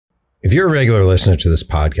If you're a regular listener to this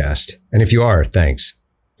podcast, and if you are, thanks,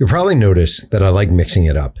 you'll probably notice that I like mixing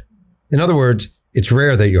it up. In other words, it's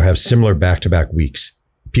rare that you'll have similar back-to-back weeks.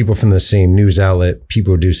 People from the same news outlet,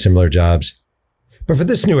 people who do similar jobs. But for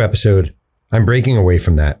this new episode, I'm breaking away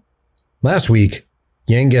from that. Last week,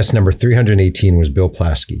 Yang guest number 318 was Bill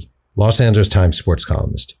Plaschke, Los Angeles Times sports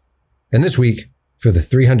columnist. And this week, for the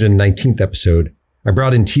 319th episode, I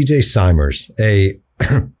brought in TJ Simers, a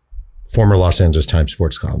former Los Angeles Times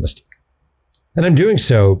sports columnist. And I'm doing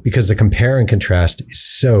so because the compare and contrast is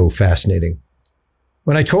so fascinating.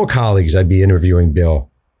 When I told colleagues I'd be interviewing Bill,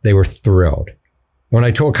 they were thrilled. When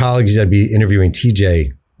I told colleagues I'd be interviewing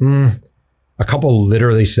TJ, a couple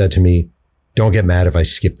literally said to me, "Don't get mad if I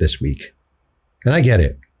skip this week." And I get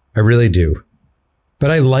it. I really do. But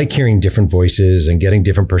I like hearing different voices and getting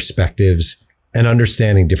different perspectives and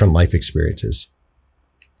understanding different life experiences.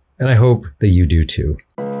 And I hope that you do too.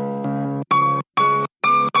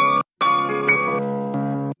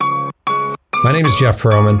 My name is Jeff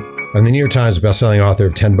Pearlman. I'm the New York Times bestselling author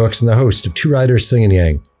of 10 books and the host of Two Writers Sling and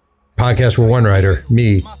Yang, a podcast where one writer,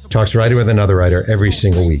 me, talks writing with another writer every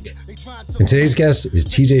single week. And today's guest is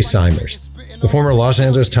TJ Simers, the former Los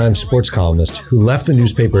Angeles Times sports columnist who left the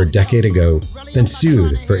newspaper a decade ago, then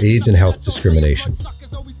sued for AIDS and health discrimination.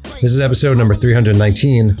 This is episode number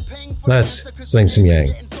 319. Let's sling some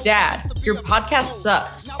Yang. Dad, your podcast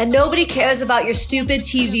sucks. And nobody cares about your stupid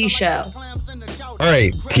TV show. All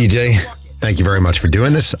right, TJ. Thank you very much for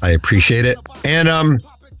doing this. I appreciate it. And I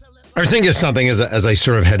was thinking of something as I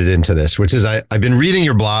sort of headed into this, which is I've been reading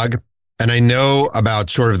your blog, and I know about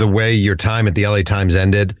sort of the way your time at the LA Times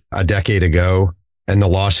ended a decade ago and the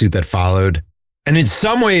lawsuit that followed. And in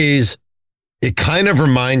some ways, it kind of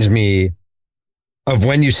reminds me of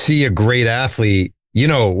when you see a great athlete, you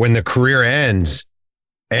know, when the career ends.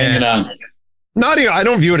 And I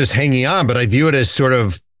don't view it as hanging on, but I view it as sort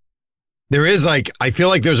of, there is I feel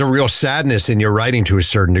like there's a real sadness in your writing to a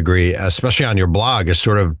certain degree, especially on your blog, is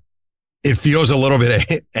sort of, it feels a little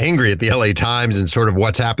bit angry at the LA Times and sort of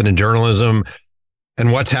what's happened in journalism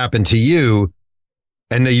and what's happened to you.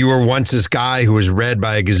 And that you were once this guy who was read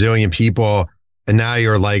by a gazillion people. And now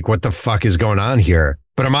you're like, what the fuck is going on here?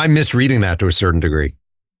 But am I misreading that to a certain degree?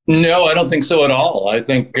 No, I don't think so at all. I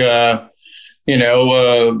think, that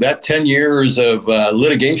 10 years of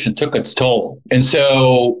litigation took its toll. And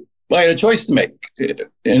so I had a choice to make, and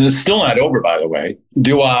it's still not over, by the way.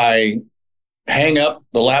 Do I hang up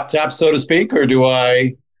the laptop, so to speak, or do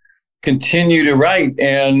I continue to write?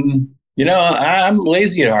 And, I'm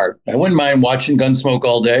lazy at heart. I wouldn't mind watching Gunsmoke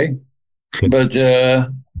all day, but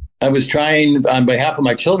I was trying on behalf of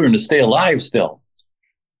my children to stay alive still.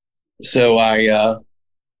 So I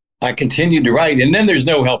continued to write, and then there's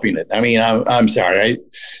no helping it. I mean, I'm sorry.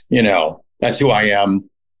 That's who I am.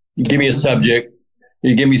 You give me a subject,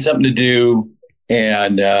 you give me something to do,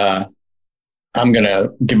 and I'm going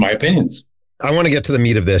to give my opinions. I want to get to the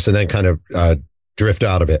meat of this and then kind of drift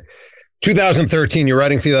out of it. 2013, you're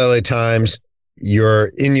writing for the LA Times.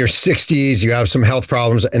 You're in your 60s. You have some health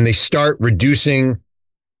problems, and they start reducing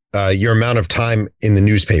your amount of time in the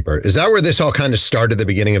newspaper. Is that where this all kind of started, the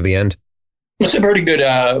beginning of the end? It's a pretty good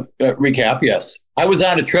recap, yes. I was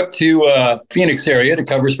on a trip to Phoenix area to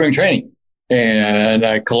cover spring training, and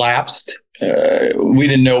I collapsed. We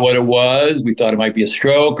didn't know what it was. We thought it might be a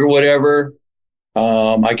stroke or whatever.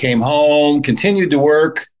 I came home, continued to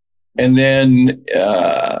work, and then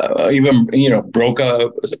even broke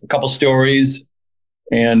a couple stories,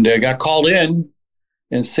 and got called in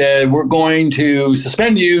and said, "We're going to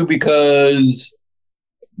suspend you because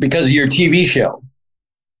of your TV show."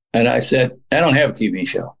 And I said, "I don't have a TV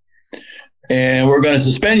show. And we're going to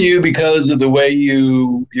suspend you because of the way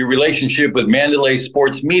your relationship with Mandalay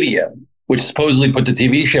Sports Media, which supposedly put the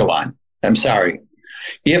TV show on. I'm sorry.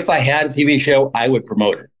 If I had a TV show, I would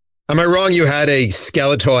promote it." Am I wrong? You had a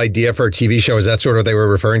skeletal idea for a TV show. Is that sort of what they were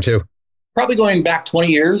referring to? Probably going back 20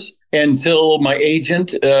 years until my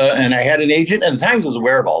agent, and I had an agent, and the Times was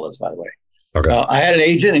aware of all this, by the way. Okay. I had an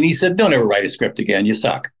agent, and he said, "Don't ever write a script again. You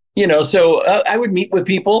suck." So I would meet with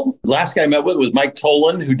people. Last guy I met with was Mike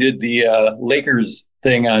Tolan, who did the Lakers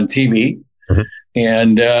thing on TV. Mm-hmm.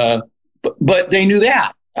 And but they knew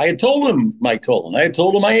that. I had told him Mike Tolan. I had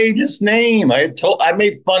told him my agent's name. I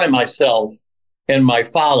made fun of myself and my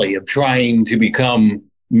folly of trying to become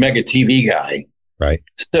mega TV guy. Right.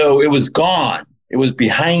 So it was gone. It was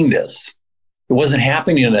behind us. It wasn't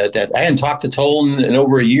happening that I hadn't talked to Tolan in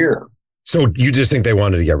over a year. So you just think they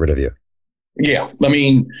wanted to get rid of you? Yeah. I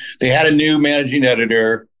mean, they had a new managing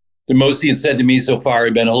editor. The most he had said to me so far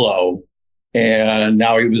had been hello. And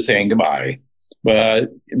now he was saying goodbye. But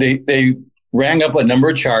they rang up a number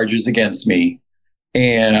of charges against me.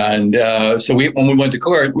 And so when we went to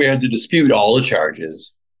court, we had to dispute all the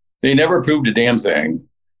charges. They never proved a damn thing.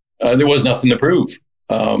 There was nothing to prove.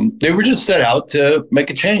 They were just set out to make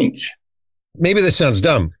a change. Maybe this sounds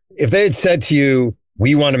dumb. If they had said to you,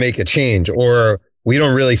 we want to make a change, or we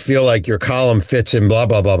don't really feel like your column fits in blah,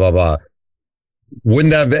 blah, blah, blah, blah,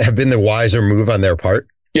 wouldn't that have been the wiser move on their part?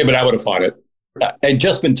 Yeah, but I would have fought it. I'd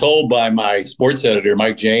just been told by my sports editor,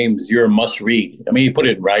 Mike James, you're a must read. I mean, he put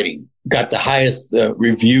it in writing, got the highest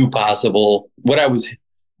review possible. What I was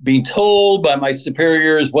being told by my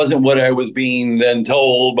superiors wasn't what I was being then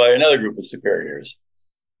told by another group of superiors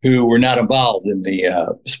who were not involved in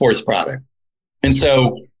the sports product. And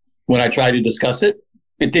so when I tried to discuss it,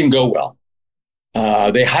 it didn't go well.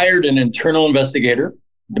 They hired an internal investigator,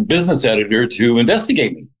 the business editor, to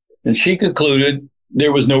investigate me. And she concluded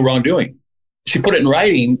there was no wrongdoing. She put it in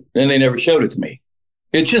writing and they never showed it to me.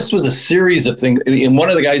 It just was a series of things. And one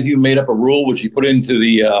of the guys even made up a rule, which he put into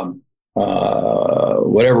the,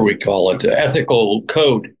 whatever we call it, the ethical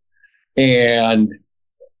code. And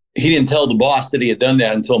he didn't tell the boss that he had done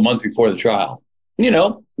that until a month before the trial. You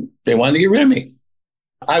know, they wanted to get rid of me.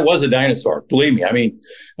 I was a dinosaur, believe me. I mean,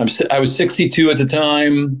 I was 62 at the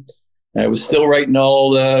time. I was still writing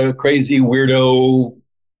all the crazy weirdo,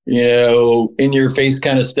 you know, in your face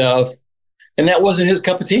kind of stuff. And that wasn't his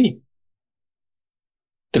cup of tea.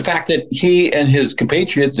 The fact that he and his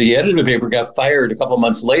compatriot, the editor of the paper, got fired a couple of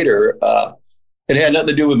months later, it had nothing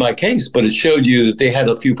to do with my case, but it showed you that they had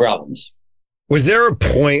a few problems. Was there a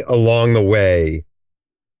point along the way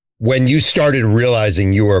when you started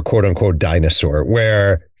realizing you were a quote unquote dinosaur,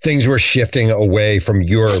 where things were shifting away from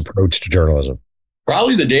your approach to journalism?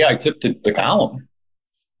 Probably the day I took the column.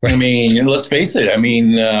 I mean, let's face it. I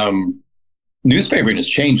mean, newspapering has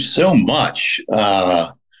changed so much.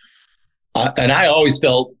 And I always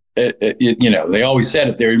felt, you know, they always said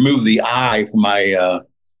if they removed the I from my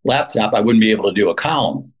laptop, I wouldn't be able to do a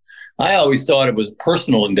column. I always thought it was a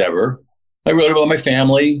personal endeavor. I wrote about my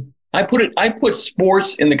family. I put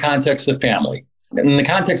sports in the context of family, in the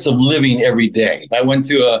context of living every day. I went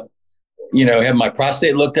to have my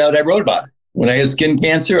prostate looked out. I wrote about it. When I had skin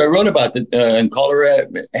cancer, I wrote about it and called her a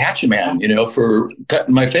hatchet man, you know, for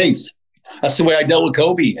cutting my face. That's the way I dealt with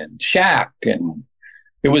Kobe and Shaq. And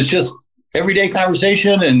it was just everyday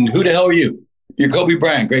conversation. And who the hell are you? You're Kobe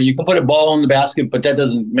Bryant, great. You can put a ball in the basket, but that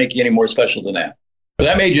doesn't make you any more special than that. But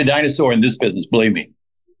that made you a dinosaur in this business, believe me.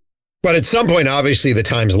 But at some point, obviously, the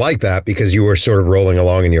time's like that because you were sort of rolling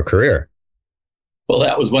along in your career. Well,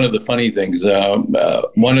 that was one of the funny things. John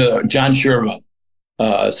Sherma,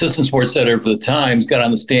 assistant sports editor for the Times, got on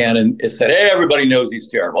the stand and said, hey, everybody knows he's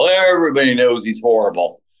terrible. Everybody knows he's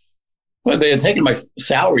horrible. Well, they had taken my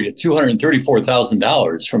salary to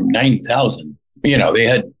 $234,000 from $90,000. You know, they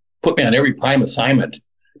had put me on every prime assignment.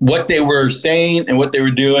 What they were saying and what they were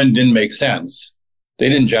doing didn't make sense. They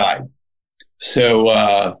didn't jive. So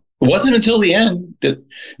it wasn't until the end that,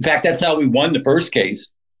 in fact, that's how we won the first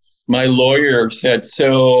case. My lawyer said,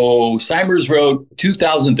 so Simers wrote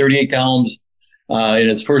 2,038 columns in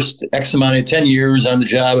his first X amount of 10 years on the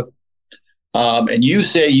job. And you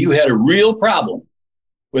say you had a real problem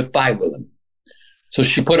with 5 of them. So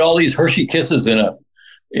she put all these Hershey Kisses in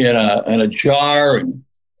a jar and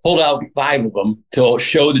pulled out 5 of them to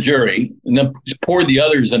show the jury, and then poured the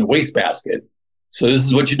others in a wastebasket. So this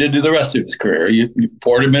is what you did to the rest of his career. You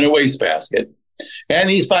poured him in a wastebasket. And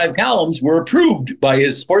these 5 columns were approved by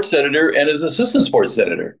his sports editor and his assistant sports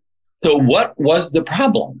editor. So what was the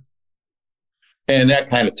problem? And that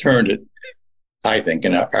kind of turned it, I think,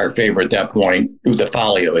 in our favor at that point. It was the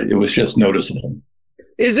folly of it. It was just noticeable.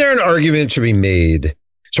 Is there an argument to be made?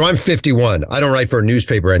 So I'm 51. I don't write for a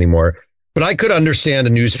newspaper anymore, but I could understand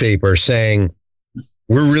a newspaper saying,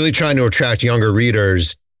 we're really trying to attract younger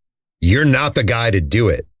readers. You're not the guy to do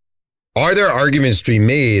it. Are there arguments to be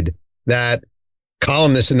made that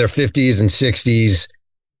columnists in their 50s and 60s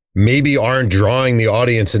maybe aren't drawing the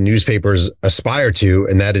audience that newspapers aspire to,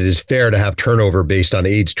 and that it is fair to have turnover based on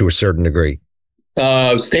age to a certain degree?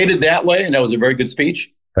 Stated that way, and that was a very good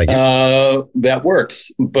speech. Thank you. That works.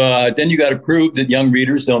 But then you got to prove that young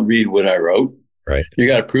readers don't read what I wrote. Right. You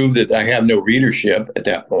got to prove that I have no readership at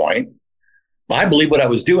that point. I believe what I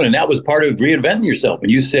was doing, and that was part of reinventing yourself. And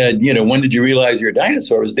you said, you know, when did you realize you're a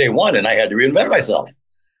dinosaur? It was day one, and I had to reinvent myself.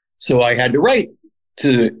 So I had to write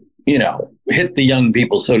to, you know, hit the young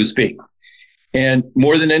people, so to speak. And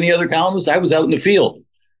more than any other columnist, I was out in the field,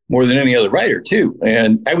 more than any other writer, too.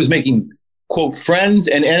 And I was making, quote, friends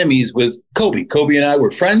and enemies with Kobe. Kobe and I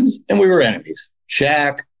were friends, and we were enemies.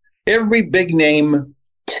 Shaq, every big name,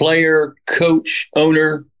 player, coach,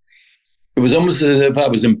 owner. It was almost as if I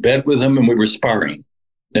was in bed with him and we were sparring.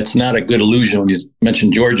 That's not a good illusion when you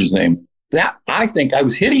mention George's name. That I think I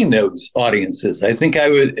was hitting those audiences. I think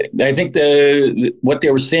what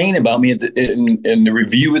they were saying about me in the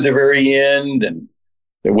review at the very end and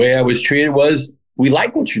the way I was treated was, we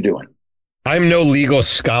like what you're doing. I'm no legal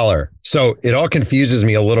scholar, so it all confuses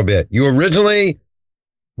me a little bit. You originally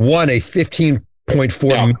won a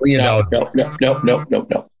 $15.4 million.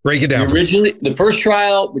 No. Break it down. Originally, the first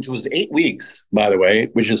trial, which was 8 weeks, by the way,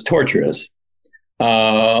 which is torturous.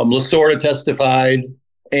 Lasorda testified,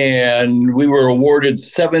 and we were awarded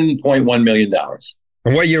 $7.1 million.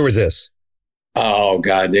 And what year was this? Oh,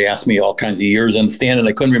 God, they asked me all kinds of years on the stand, and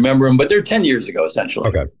I couldn't remember them, but they're 10 years ago, essentially.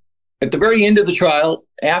 Okay. At the very end of the trial,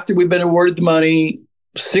 after we've been awarded the money,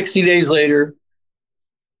 60 days later,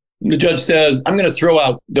 the judge says, I'm going to throw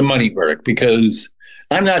out the money verdict because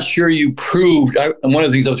I'm not sure you proved. And one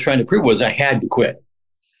of the things I was trying to prove was I had to quit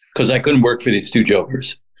because I couldn't work for these two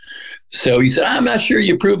jokers. So he said, I'm not sure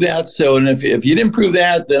you proved that. So, and if you didn't prove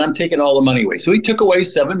that, then I'm taking all the money away. So he took away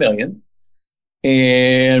 $7 million,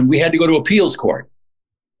 and we had to go to appeals court.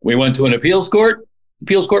 We went to an appeals court.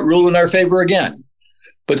 Appeals court ruled in our favor again,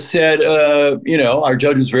 but said, our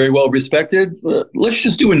judge was very well respected. Let's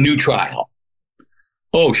just do a new trial.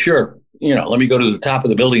 Oh, sure. Let me go to the top of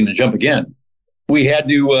the building and jump again. We had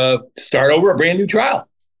to start over a brand new trial.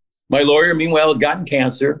 My lawyer, meanwhile, had gotten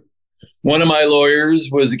cancer. One of my lawyers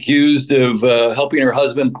was accused of helping her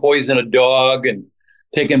husband poison a dog and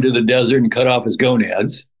take him to the desert and cut off his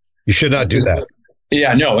gonads. You should not do that.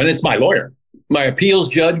 Yeah, no. And it's my lawyer. My appeals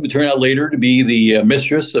judge would turn out later to be the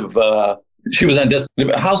mistress of, she was on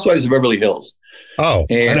Housewives of Beverly Hills. Oh,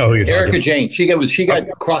 and I know who you're Erica talking. Jane. She got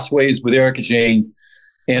crossways with Erica Jane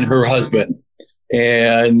and her husband.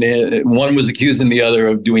 And one was accusing the other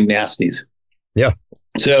of doing nasties. Yeah.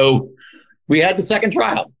 So we had the second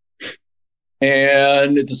trial.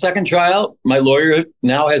 And at the second trial, my lawyer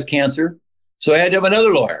now has cancer. So I had to have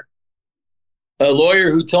another lawyer. A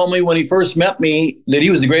lawyer who told me when he first met me that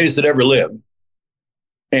he was the greatest that ever lived.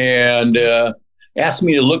 And asked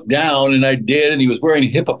me to look down, and I did. And he was wearing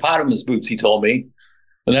hippopotamus boots, he told me.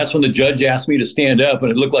 And that's when the judge asked me to stand up,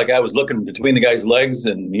 and it looked like I was looking between the guy's legs.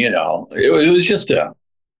 And, it was just a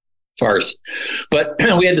farce. But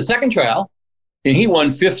we had the second trial, and he won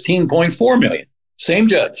 $15.4 million. Same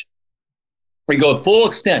judge. We go full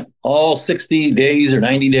extent, all 60 days or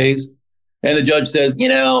 90 days. And the judge says,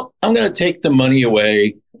 I'm going to take the money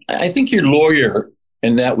away. I think your lawyer,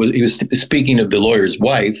 and he was speaking of the lawyer's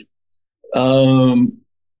wife,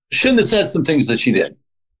 shouldn't have said some things that she did.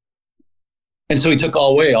 And so he took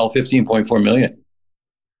all 15.4 million.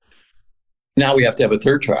 Now we have to have a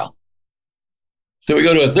third trial. So we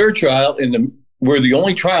go to a third trial, and we're the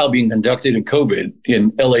only trial being conducted in COVID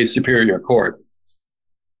in LA Superior Court.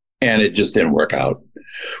 And it just didn't work out.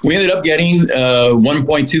 We ended up getting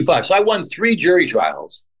 1.25. So I won 3 jury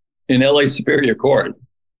trials in LA Superior Court.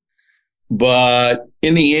 But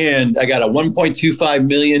in the end, I got a 1.25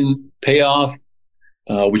 million payoff,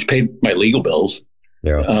 which paid my legal bills.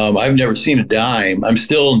 Yeah. I've never seen a dime. I'm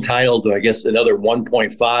still entitled to, I guess, another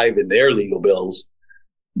 1.5 in their legal bills,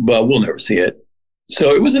 but we'll never see it.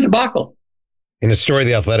 So it was a debacle. In a story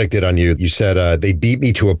The Athletic did on you, you said, they beat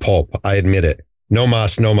me to a pulp. I admit it. No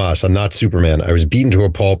mas. I'm not Superman. I was beaten to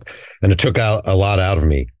a pulp, and it took out a lot out of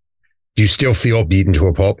me. Do you still feel beaten to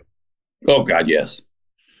a pulp? Oh, God, yes.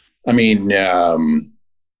 I mean,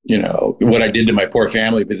 what I did to my poor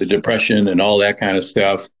family with the depression and all that kind of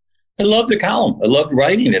stuff. I loved the column. I loved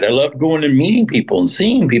writing it. I loved going and meeting people and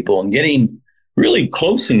seeing people and getting really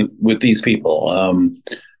close with these people. And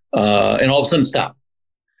all of a sudden stop.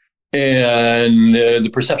 And the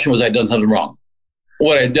perception was I'd done something wrong.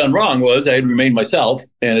 What I had done wrong was I had remained myself,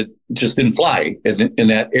 and it just didn't fly in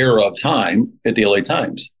that era of time at the LA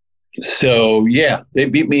Times. So, yeah, they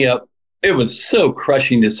beat me up. It was so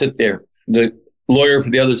crushing to sit there. The lawyer for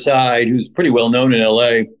the other side, who's pretty well known in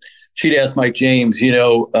LA, she'd ask Mike James,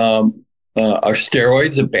 are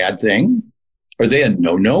steroids a bad thing? Are they a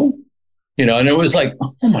no-no? And it was like,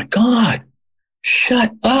 oh, my God,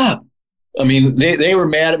 shut up. I mean, they were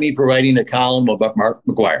mad at me for writing a column about Mark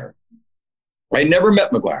McGwire. I never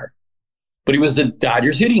met McGwire, but he was the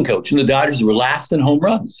Dodgers hitting coach, and the Dodgers were last in home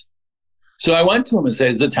runs. So I went to him and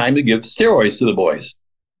said, is it time to give steroids to the boys?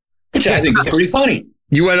 Which I think is pretty funny.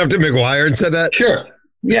 You went up to McGwire and said that? Sure.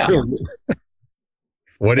 Yeah.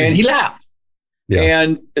 And he laughed. Yeah.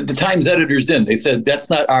 And the Times editors didn't. They said,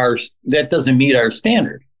 that doesn't meet our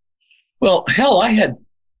standard. Well, hell, I had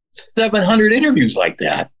 700 interviews like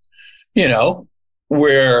that,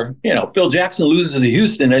 where, Phil Jackson loses to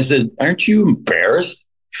Houston. I said, aren't you embarrassed,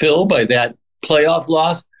 Phil, by that playoff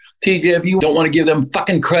loss? TJ, if you don't want to give them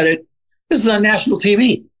fucking credit, This is on national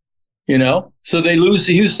TV, So they lose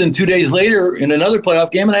to Houston 2 days later in another playoff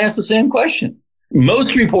game, and I asked the same question.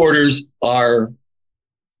 Most reporters are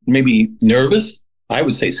maybe nervous, I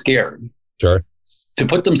would say scared, sure, to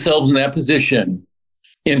put themselves in that position,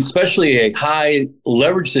 in especially a high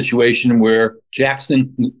leverage situation where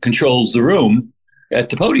Jackson controls the room at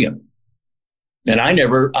the podium. And I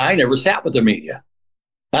never sat with the media.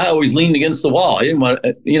 I always leaned against the wall. I didn't want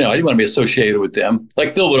to be associated with them.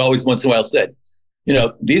 Like Phil would always once in a while said,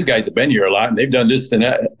 these guys have been here a lot and they've done this and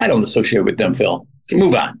that. I don't associate with them, Phil.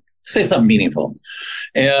 Move on. Say something meaningful.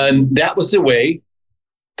 And that was the way,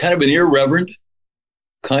 kind of an irreverent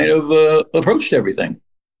kind of approach to everything.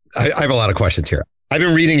 I have a lot of questions here. I've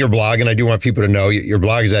been reading your blog, and I do want people to know your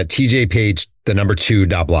blog is at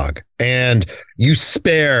tjpage2.blog. And you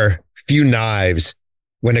spare few knives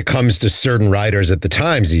when it comes to certain writers at the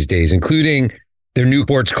Times these days, including their new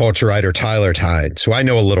sports culture writer, Tyler Tynes, who I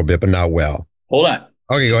know a little bit, but not well. Hold on.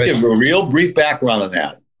 Okay, go ahead. Give a real brief background on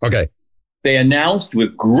that. Okay. They announced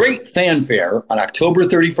with great fanfare on October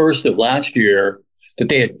 31st of last year that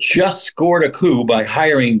they had just scored a coup by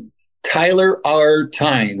hiring Tyler R.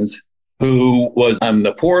 Tynes, who was on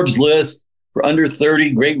the Forbes list for under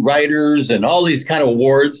 30 great writers and all these kind of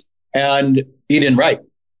awards. And he didn't write.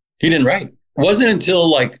 It wasn't until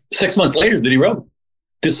like 6 months later that he wrote.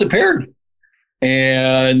 Disappeared.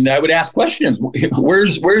 And I would ask questions.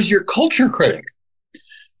 Where's your culture critic?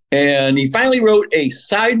 And he finally wrote a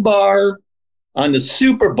sidebar on the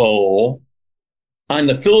Super Bowl on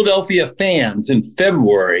the Philadelphia fans in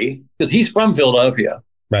February, because he's from Philadelphia.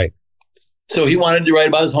 Right. So he wanted to write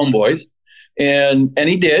about his homeboys, and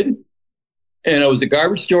he did. And it was a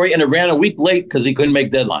garbage story, and it ran a week late because he couldn't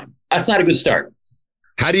make deadline. That's not a good start.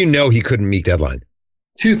 How do you know he couldn't meet deadline?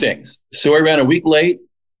 Two things. Story ran a week late,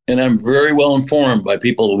 and I'm very well informed by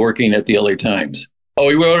people working at the LA Times. Oh,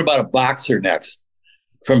 he wrote about a boxer next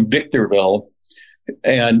from Victorville,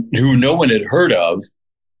 and who no one had heard of,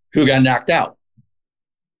 who got knocked out.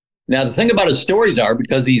 Now, the thing about his stories are,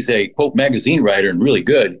 because he's a, quote, magazine writer and really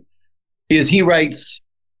good, is he writes,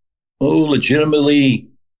 legitimately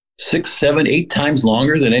 6, 7, 8 times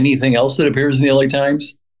longer than anything else that appears in the LA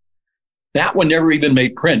Times. That one never even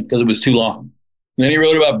made print because it was too long. And then he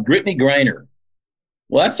wrote about Brittany Griner.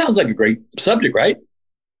 Well, that sounds like a great subject, right?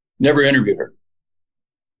 Never interviewed her,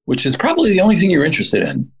 which is probably the only thing you're interested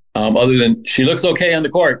in, other than she looks okay on the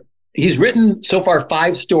court. He's written so far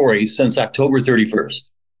 5 stories since October 31st.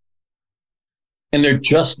 And they're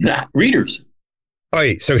just not readers. All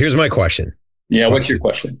right, so here's my question. Yeah, what's your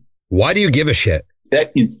question? Why do you give a shit?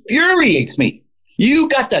 That infuriates me. You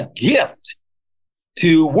got the gift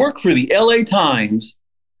to work for the LA Times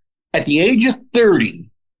at the age of 30.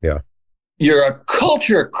 Yeah. You're a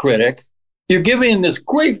culture critic. You're given this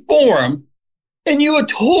great forum, and you would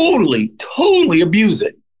totally abuse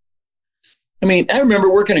it. I mean, I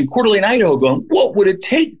remember working in Coeur d'Alene, Idaho, going, what would it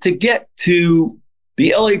take to get to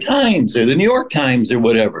the LA Times or the New York Times or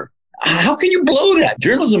whatever? How can you blow that?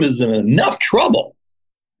 Journalism is in enough trouble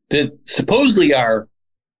that supposedly our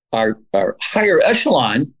higher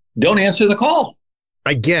echelon don't answer the call.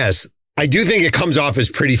 I guess. I do think it comes off as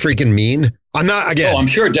pretty freaking mean. I'm not, again. Oh, I'm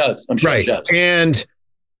sure it does. It does. And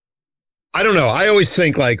I don't know. I always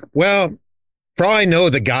think like, well, for all I know,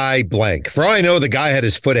 the guy blank. For all I know, the guy had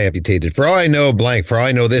his foot amputated. For all I know, blank. For all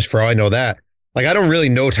I know this, for all I know that. Like, I don't really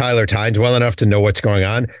know Tyler Tynes well enough to know what's going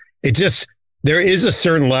on. It just, there is a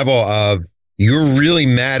certain level of, you're really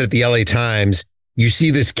mad at the LA Times. You see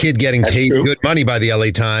this kid getting paid good money by the LA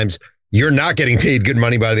Times. You're not getting paid good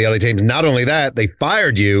money by the LA Times. Not only that, they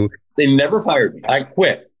fired you. They never fired me. I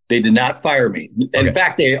quit. They did not fire me. In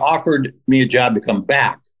fact, they offered me a job to come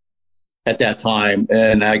back at that time,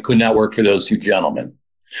 and I could not work for those two gentlemen.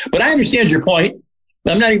 But I understand your point.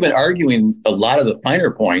 I'm not even arguing a lot of the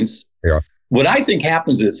finer points. Yeah. What I think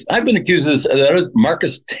happens is, I've been accused of this,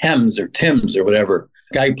 Marcus Thames or Timms or whatever,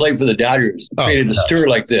 guy who played for the Dodgers, created a stir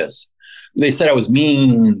like this. They said I was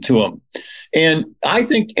mean to him. And I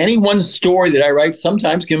think any one story that I write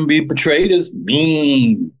sometimes can be portrayed as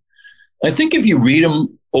mean. I think if you read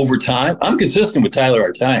them over time, I'm consistent with Tyler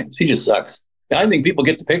R. Tynes. He just sucks. I think people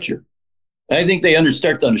get the picture. I think they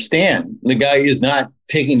start to understand the guy is not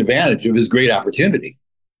taking advantage of his great opportunity.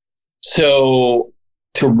 So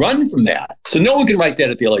to run from that, so no one can write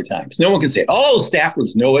that at the LA Times. No one can say, all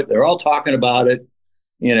staffers know it. They're all talking about it.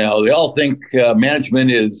 You know, they all think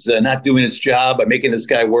management is not doing its job by making this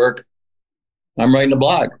guy work. I'm writing a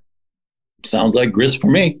blog. Sounds like grist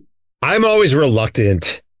for me. I'm always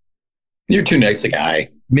reluctant. You're too nice a guy.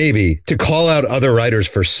 Maybe to call out other writers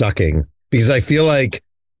for sucking, because I feel like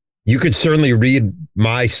you could certainly read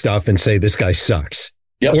my stuff and say this guy sucks.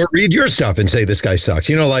 Yep. Or read your stuff and say, this guy sucks.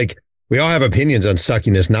 You know, like we all have opinions on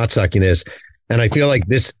suckiness, not suckiness. And I feel like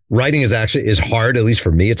this writing is hard. At least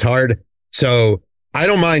for me, it's hard. So I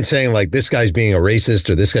don't mind saying like, this guy's being a racist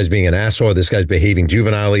or this guy's being an asshole, or this guy's behaving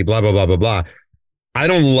juvenilely, blah, blah, blah, blah, blah. I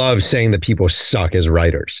don't love saying that people suck as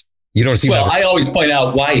writers. You don't see. Well, I always point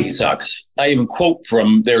out why he sucks. I even quote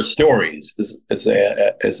from their stories,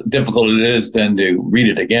 as difficult it is then to read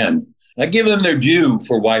it again. I give them their due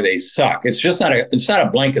for why they suck. It's not a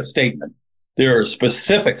blanket statement. There are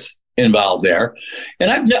specifics involved there. And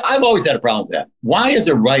I've always had a problem with that. Why, as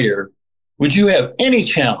a writer, would you have any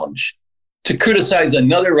challenge to criticize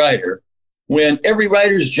another writer when every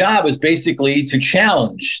writer's job is basically to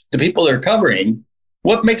challenge the people they're covering?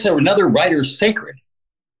 What makes another writer sacred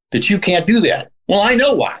that you can't do that? Well, I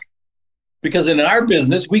know why. Because in our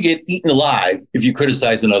business, we get eaten alive if you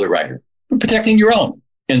criticize another writer. We're protecting your own.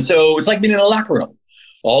 And so it's like being in a locker room.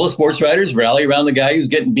 All the sports writers rally around the guy who's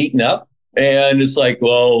getting beaten up. And it's like,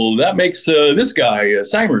 well, that makes this guy,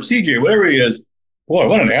 Simer, CJ, whatever he is, boy,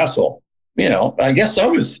 what an asshole. You know, I guess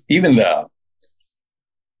so is even the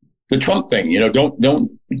Trump thing. You know,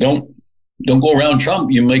 don't go around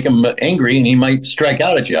Trump. You make him angry and he might strike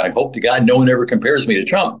out at you. I hope to God no one ever compares me to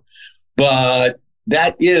Trump. But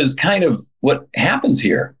that is kind of what happens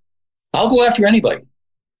here. I'll go after anybody.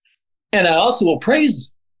 And I also will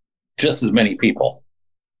praise just as many people.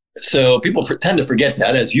 So people tend to forget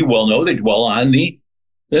that. As you well know, they dwell on the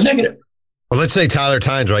negative. Well, let's say Tyler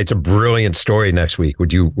Tynes writes a brilliant story next week.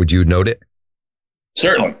 Would you note it?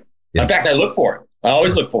 Certainly. Yeah. In fact, I look for it. I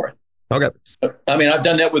always look for it. Okay. I mean, I've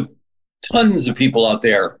done that with tons of people out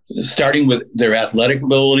there, starting with their athletic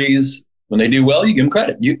abilities. When they do well, you give them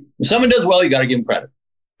credit. If someone does well, you got to give them credit.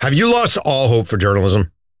 Have you lost all hope for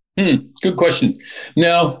journalism? Good question.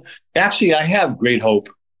 No, actually, I have great hope.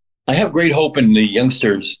 I have great hope in the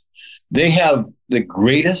youngsters. They have the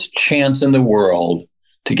greatest chance in the world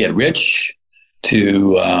to get rich,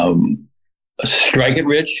 to strike it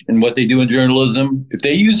rich in what they do in journalism. If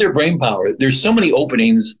they use their brain power, there's so many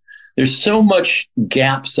openings. There's so much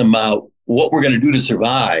gaps about what we're going to do to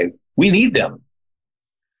survive. We need them.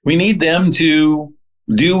 We need them to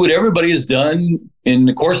do what everybody has done in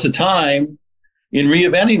the course of time in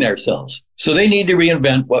reinventing ourselves. So they need to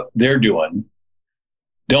reinvent what they're doing.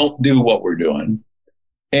 Don't do what we're doing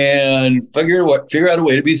and figure out a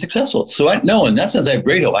way to be successful. So in that sense, I have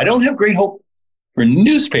great hope. I don't have great hope for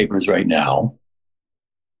newspapers right now.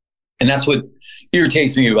 And that's what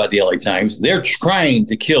irritates me about the LA Times. They're trying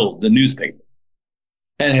to kill the newspaper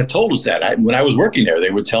and have told us that. When I was working there, they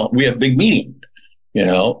would we have a big meeting. You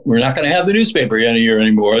know, we're not going to have the newspaper here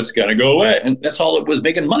anymore. It's going to go away. And that's all it was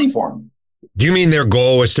making money for them. Do you mean their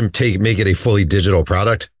goal was to make it a fully digital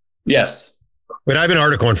product? Yes. But I have an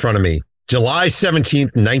article in front of me. July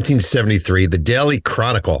 17th, 1973, the Daily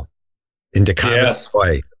Chronicle in Decatur,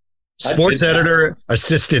 Illinois. Sports editor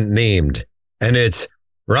assistant named. And it's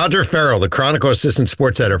Roger Farrell, the Chronicle assistant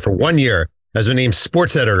sports editor for 1 year, has been named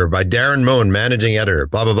sports editor by Darren Moan, managing editor,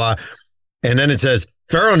 blah, blah, blah. And then it says,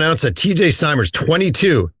 Farrell announced that TJ Simers,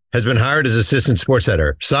 22, has been hired as assistant sports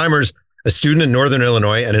editor. Simers, a student in Northern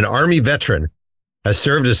Illinois and an Army veteran, has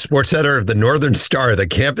served as sports editor of the Northern Star, the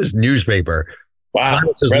campus newspaper. Wow.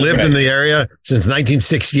 Simers has lived in the area since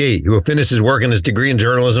 1968. He will finish his work and his degree in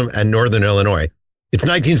journalism at Northern Illinois. It's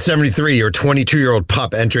 1973. You're a 22-year-old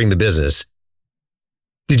pup entering the business.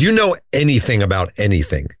 Did you know anything about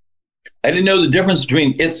anything? I didn't know the difference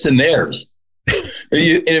between its and theirs.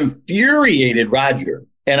 It infuriated Roger.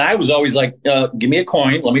 And I was always like, give me a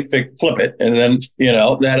coin. Let me flip it. And then,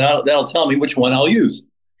 that'll tell me which one I'll use.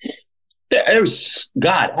 There's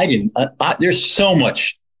so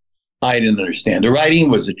much I didn't understand. The writing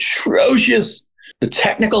was atrocious. The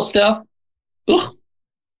technical stuff,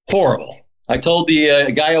 horrible. I told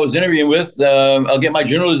the guy I was interviewing with, I'll get my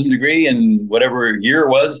journalism degree in whatever year it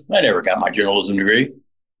was. I never got my journalism degree.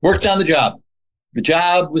 Worked on the job. The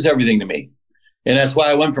job was everything to me. And that's why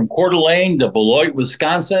I went from Coeur d'Alene to Beloit,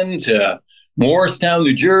 Wisconsin, to Morristown,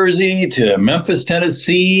 New Jersey, to Memphis,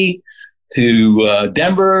 Tennessee, to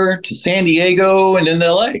Denver, to San Diego, and then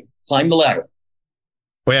to LA. Climbed the ladder.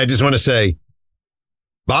 Wait, I just want to say,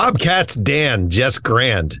 Bobcats Dan, Jess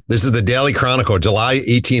Grand. This is the Daily Chronicle, July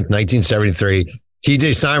 18th, 1973.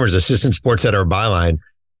 TJ Simers, assistant sports editor, byline.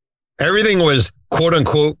 Everything was, quote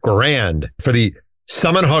unquote, grand for the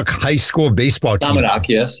Summit High School baseball team. Summit,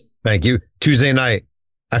 yes. Thank you. Tuesday night,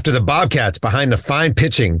 after the Bobcats, behind the fine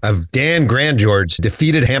pitching of Dan Grandgeorge,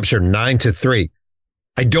 defeated Hampshire 9-3.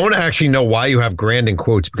 I don't actually know why you have grand in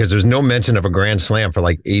quotes because there's no mention of a grand slam for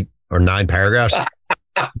like 8 or 9 paragraphs.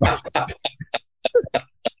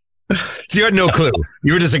 So you had no clue.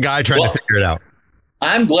 You were just a guy trying to figure it out.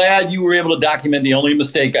 I'm glad you were able to document the only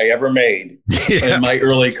mistake I ever made in my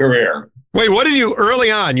early career. Wait, what did you early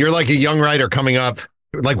on? You're like a young writer coming up.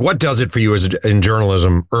 Like, what does it for you in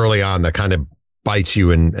journalism early on that kind of bites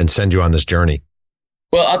you and sends you on this journey?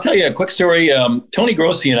 Well, I'll tell you a quick story. Tony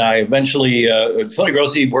Grossi and I eventually, Tony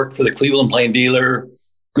Grossi worked for the Cleveland Plain Dealer,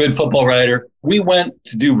 good football writer. We went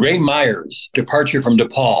to do Ray Myers' Departure from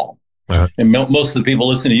DePaul. Uh-huh. And most of the people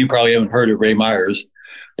listening to you probably haven't heard of Ray Myers,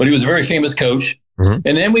 but he was a very famous coach. Mm-hmm.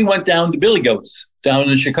 And then we went down to Billy Goat's down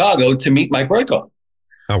in Chicago to meet Mike Royko.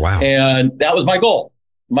 Oh, wow. And that was my goal.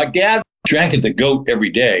 My dad drank at the Goat every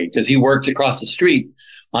day because he worked across the street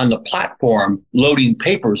on the platform loading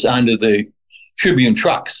papers onto the Tribune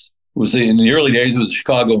trucks. It was in the early days, it was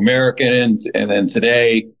Chicago American and then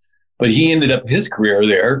Today. But he ended up his career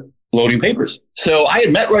there loading papers. So I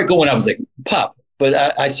had met Royko when I was a pup, but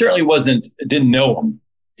I certainly didn't know him.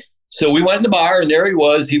 So we went in the bar and there he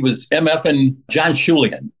was. He was MFing John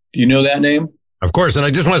Schuligan. Do you know that name? Of course. And I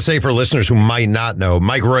just want to say for listeners who might not know,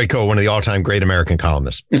 Mike Royko, one of the all-time great American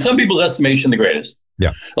columnists. In some people's estimation, the greatest.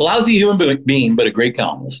 Yeah. A lousy human being, but a great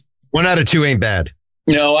columnist. 1 out of 2 ain't bad.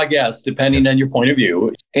 No, I guess, depending on your point of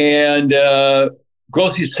view. And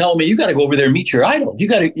Grossi's telling me, you got to go over there and meet your idol. You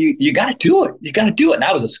got to do it. You got to do it. And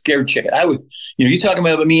I was a scared chicken. I would, you talking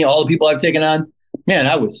about me, all the people I've taken on, man,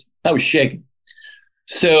 I was shaking.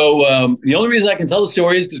 So the only reason I can tell the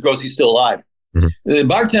story is because Grossi's still alive. Mm-hmm. The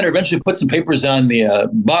bartender eventually put some papers on the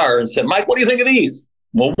bar and said, Mike, what do you think of these?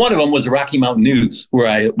 Well, one of them was the Rocky Mountain News where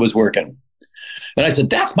I was working. And I said,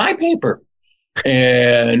 that's my paper.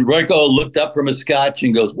 And Royko looked up from his scotch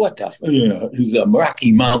and goes, what the is a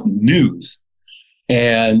Rocky Mountain News?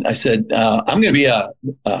 And I said, I'm going to be a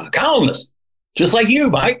columnist, just like you,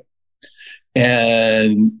 Mike.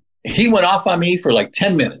 And he went off on me for like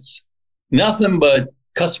 10 minutes. Nothing but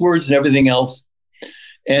cuss words and everything else.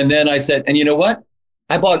 And then I said, and you know what?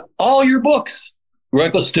 I bought all your books.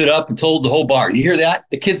 Royko stood up and told the whole bar, you hear that?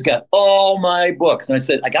 The kids got all my books. And I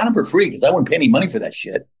said, I got them for free because I wouldn't pay any money for that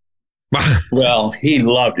shit. Well, he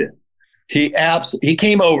loved it. He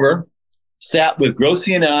came over, sat with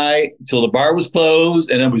Grossi and I until the bar was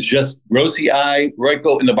closed. And it was just Grossi, I,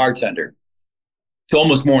 Royko, and the bartender till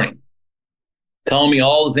almost morning. Telling me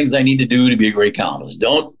all the things I need to do to be a great columnist.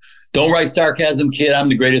 Don't write sarcasm, kid. I'm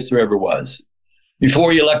the greatest there ever was.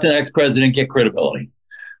 Before you elect the next president, get credibility.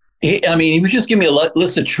 He was just giving me a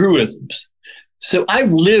list of truisms. So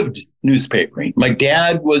I've lived newspapering. My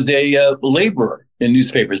dad was a laborer in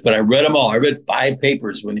newspapers, but I read them all. I read 5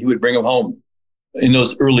 papers when he would bring them home in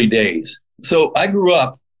those early days. So I grew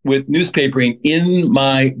up with newspapering in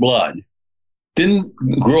my blood. Didn't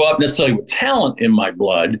grow up necessarily with talent in my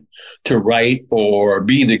blood to write or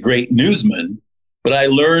be the great newsman, but I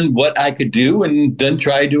learned what I could do and then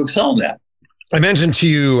tried to excel in that. I mentioned to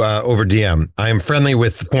you over DM, I am friendly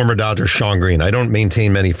with former Dodger Sean Green. I don't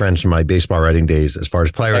maintain many friends from my baseball writing days as far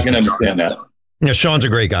as players. I can understand that. Yeah, Sean's a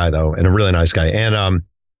great guy, though, and a really nice guy. And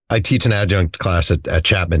I teach an adjunct class at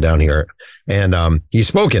Chapman down here. And he's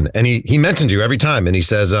spoken, and he mentions you every time. And he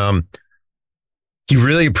says he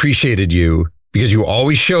really appreciated you because you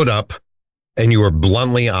always showed up and you were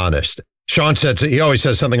bluntly honest. Sean said, he always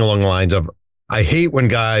says something along the lines of, I hate when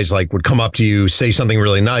guys would come up to you, say something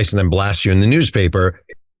really nice and then blast you in the newspaper.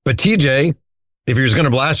 But TJ, if he was going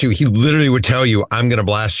to blast you, he literally would tell you, I'm going to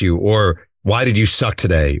blast you, or why did you suck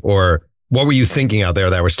today? Or what were you thinking out there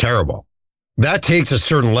that was terrible? That takes a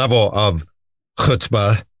certain level of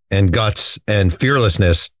chutzpah and guts and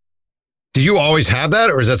fearlessness. Did you always have that,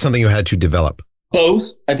 or is that something you had to develop? Both.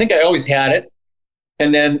 I think I always had it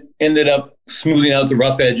and then ended up smoothing out the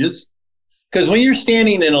rough edges. Because when you're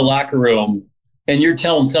standing in a locker room and you're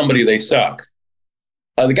telling somebody they suck,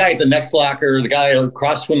 the guy at the next locker, the guy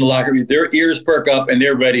across from the locker, their ears perk up and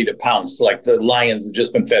they're ready to pounce like the lions have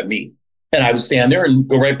just been fed meat. And I would stand there and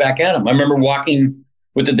go right back at them. I remember walking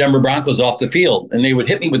with the Denver Broncos off the field and they would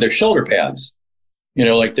hit me with their shoulder pads,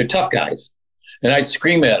 like they're tough guys. And I'd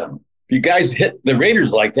scream at them. If you guys hit the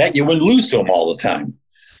Raiders like that, you wouldn't lose to them all the time.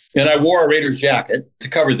 And I wore a Raiders jacket to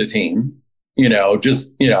cover the team. I've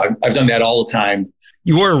done that all the time.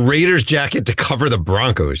 You wore a Raiders jacket to cover the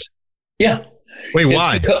Broncos? Yeah. Wait,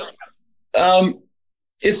 why?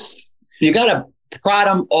 You got to prod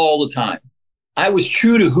them all the time. I was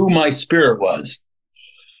true to who my spirit was,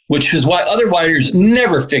 which is why other writers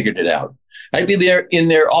never figured it out. I'd be in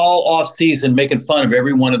there all off season making fun of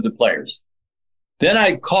every one of the players. Then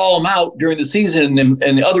I'd call them out during the season and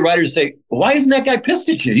the other writers say, why isn't that guy pissed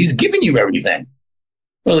at you? He's giving you everything.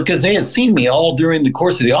 Well, because they had seen me all during the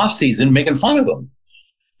course of the off season making fun of him.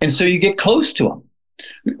 And so you get close to them.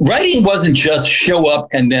 Writing wasn't just show up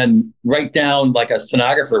and then write down like a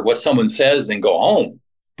stenographer what someone says and go home.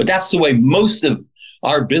 But that's the way most of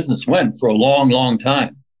our business went for a long, long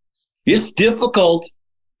time. It's difficult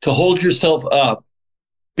to hold yourself up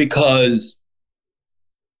because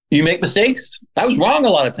you make mistakes. I was wrong a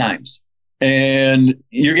lot of times. And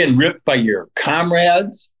you're getting ripped by your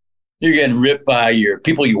comrades. You're getting ripped by your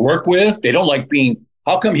people you work with. They don't like being,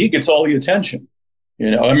 how come he gets all the attention? You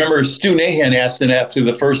know, I remember Stu Nahan asked him after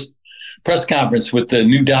the first press conference with the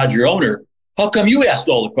new Dodger owner, how come you asked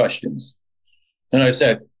all the questions? And I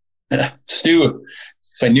said, Stu,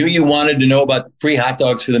 if I knew you wanted to know about free hot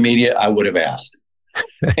dogs for the media, I would have asked.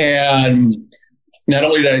 And not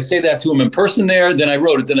only did I say that to him in person there, then I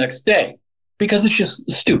wrote it the next day because it's just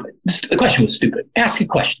stupid. The question was stupid. Ask a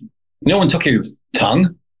question. No one took your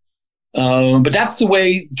tongue. But that's the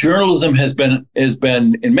way journalism has been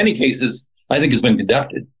in many cases, I think, has been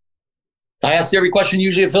conducted. I asked every question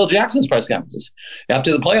usually at Phil Jackson's press conferences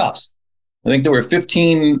after the playoffs. I think there were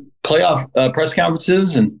 15 playoff press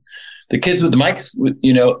conferences, and the kids with the mics,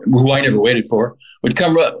 you know, who I never waited for, would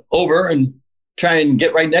come over and try and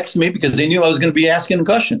get right next to me because they knew I was going to be asking them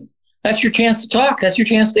questions. That's your chance to talk. That's your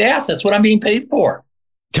chance to ask. That's what I'm being paid for.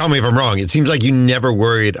 Tell me if I'm wrong. It seems like you never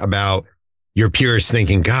worried about your peers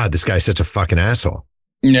thinking, God, this guy's such a fucking asshole.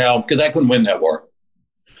 No, because I couldn't win that war.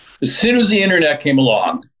 As soon as the internet came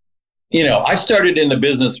along, you know, I started in the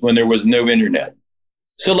business when there was no internet.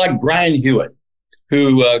 So like Brian Hewitt,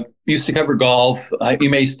 who used to cover golf, he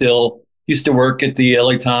may still used to work at the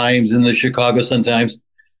LA Times and the Chicago Sun-Times.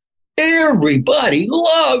 Everybody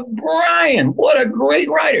loved Brian. What a great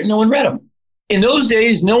writer. No one read him. In those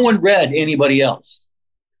days, no one read anybody else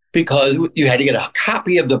because you had to get a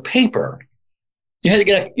copy of the paper. You had to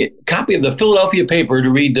get a copy of the Philadelphia paper to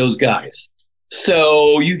read those guys.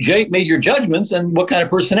 So you made your judgments on what kind of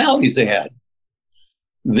personalities they had.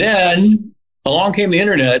 Then along came the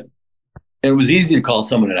internet, and it was easy to call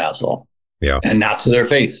someone an asshole. Yeah. And not to their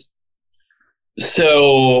face.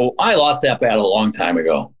 So I lost that battle a long time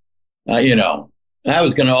ago. You know, I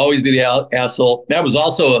was going to always be the asshole. That was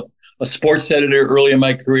also a sports editor early in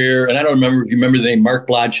my career. And I don't remember if you remember the name Mark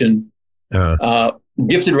Blodgin,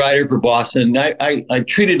 gifted writer for Boston. I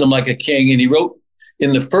treated him like a king. And he wrote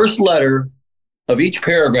in the first letter of each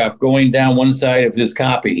paragraph going down one side of his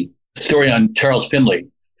copy, story on Charles Finley,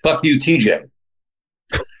 fuck you, TJ.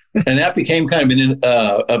 And that became kind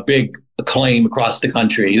of a big acclaim across the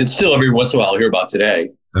country. It's still every once in a while I hear about today.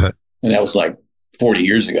 And that was like 40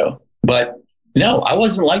 years ago. But no, I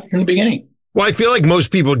wasn't liked from the beginning. Well, I feel like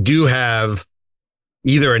most people do have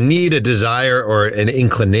either a need, a desire, or an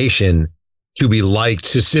inclination to be liked,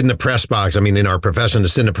 to sit in the press box. I mean, in our profession, to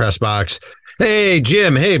sit in the press box. Hey,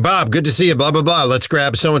 Jim. Hey, Bob. Good to see you. Blah, blah, blah. Let's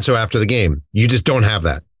grab so-and-so after the game. You just don't have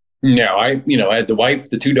that. No, I had the wife,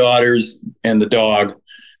 the two daughters, and the dog.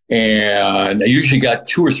 And I usually got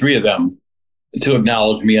two or three of them to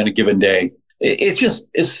acknowledge me on a given day.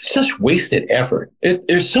 It's such wasted effort.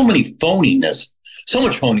 There's so much phoniness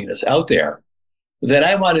out there that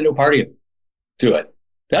I wanted no party to it.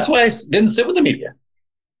 That's why I didn't sit with the media.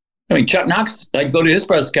 I mean, Chuck Knox, I'd go to his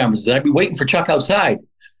press conferences. I'd be waiting for Chuck outside.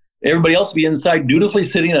 Everybody else would be inside, dutifully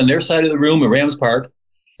sitting on their side of the room at Rams Park.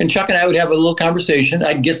 And Chuck and I would have a little conversation.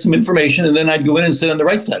 I'd get some information, and then I'd go in and sit on the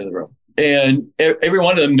right side of the room. And every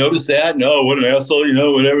one of them noticed that. No, what an asshole,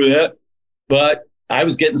 whatever that. But I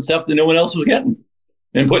was getting stuff that no one else was getting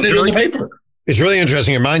and putting it in the paper. It's really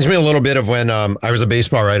interesting. It reminds me a little bit of when I was a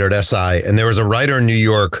baseball writer at SI, and there was a writer in New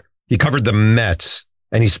York. He covered the Mets,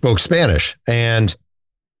 and he spoke Spanish. And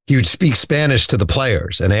he would speak Spanish to the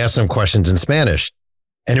players and ask them questions in Spanish.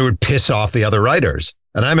 And it would piss off the other writers.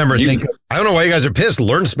 And I remember thinking, I don't know why you guys are pissed.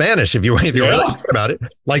 Learn Spanish if you really care about it.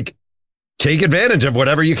 Like, take advantage of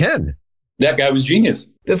whatever you can. That guy was genius.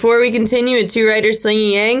 Before we continue at Two Writers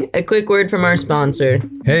Slinging Yang, a quick word from our sponsor.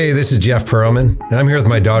 Hey, this is Jeff Perlman, and I'm here with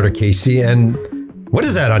my daughter, Casey. And what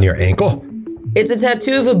is that on your ankle? It's a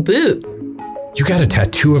tattoo of a boot. You got a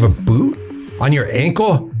tattoo of a boot on your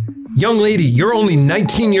ankle? Young lady, you're only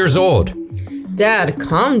 19 years old. Dad,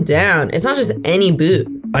 calm down. It's not just any boot.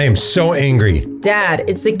 I am so angry. Dad,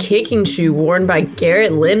 it's the kicking shoe worn by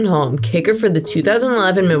Garrett Lindholm, kicker for the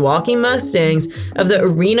 2011 Milwaukee Mustangs of the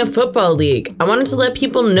Arena Football League. I wanted to let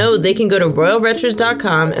people know they can go to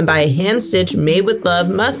royalretros.com and buy a hand-stitched, made-with-love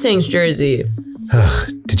Mustangs jersey.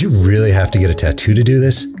 Did you really have to get a tattoo to do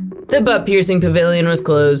this? The butt-piercing pavilion was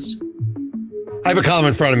closed. I have a column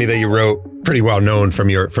in front of me that you wrote, pretty well known from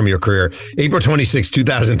your career. April 26,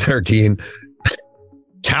 2013.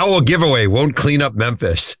 Towel giveaway won't clean up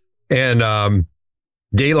Memphis. And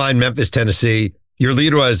Dateline, Memphis, Tennessee. Your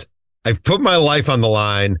lead was, I've put my life on the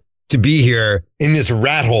line to be here in this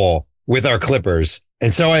rat hole with our Clippers.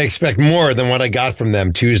 And so I expect more than what I got from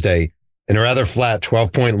them Tuesday in a rather flat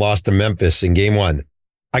 12-point loss to Memphis in game 1.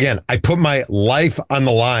 Again, I put my life on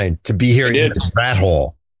the line to be here in this rat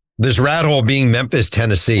hole. This rat hole being Memphis,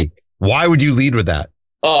 Tennessee. Why would you lead with that?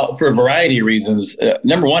 For a variety of reasons.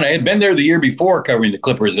 Number one, I had been there the year before covering the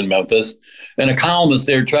Clippers in Memphis, and a columnist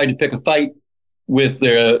there tried to pick a fight with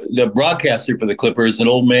the broadcaster for the Clippers, an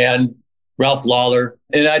old man, Ralph Lawler.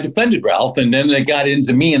 And I defended Ralph, and then they got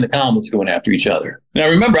into me and the columnists going after each other. Now,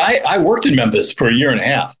 remember, I worked in Memphis for a year and a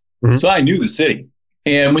half, so I knew the city.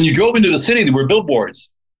 And when you drove into the city, there were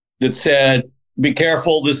billboards that said, be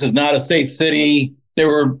careful, this is not a safe city. They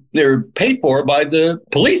were paid for by the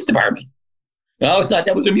police department. I always thought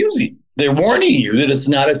that was amusing. They're warning you that it's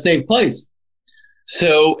not a safe place.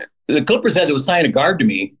 So the Clippers had to assign a guard to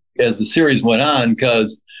me as the series went on,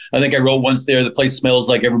 because I think I wrote once there, the place smells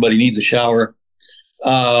like everybody needs a shower.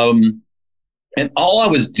 And all I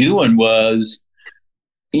was doing was,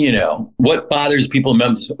 what bothers people in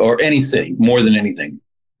Memphis or any city more than anything?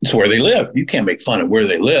 It's where they live. You can't make fun of where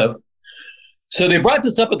they live. So they brought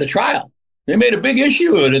this up at the trial. They made a big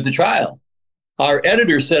issue of it at the trial. Our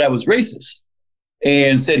editor said I was racist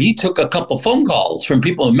and said he took a couple phone calls from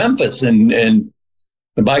people in Memphis. And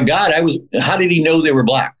by God, how did he know they were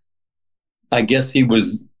black? I guess they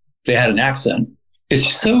had an accent.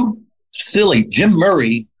 It's so silly. Jim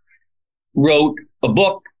Murray wrote a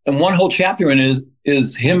book, and one whole chapter in it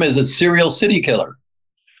is him as a serial city killer.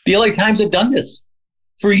 The LA Times had done this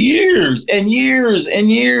for years and years and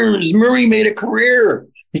years. Murray made a career.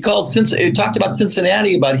 He talked about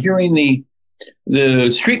Cincinnati, about hearing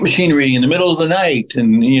the street machinery in the middle of the night.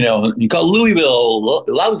 And, you call Louisville,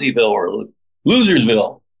 Lousyville, or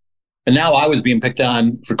Losersville. And now I was being picked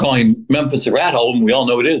on for calling Memphis a rat hole, and we all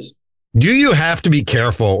know it is. Do you have to be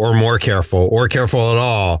careful or more careful or careful at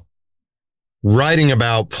all writing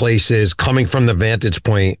about places coming from the vantage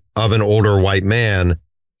point of an older white man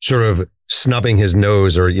sort of snubbing his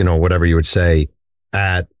nose or, whatever you would say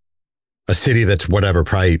at a city that's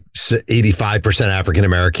probably 85%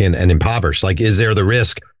 African-American and impoverished? Like, is there the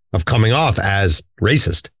risk of coming off as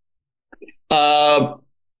racist? Well,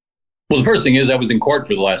 the first thing is I was in court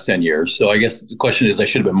for the last 10 years. So I guess the question is I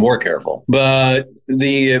should have been more careful. But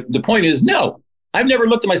the point is, no, I've never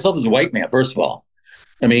looked at myself as a white man, first of all.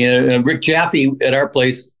 I mean, Rick Jaffe at our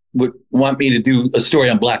place would want me to do a story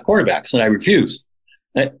on black quarterbacks, and I refused.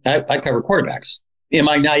 I cover quarterbacks. Am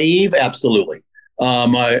I naive? Absolutely.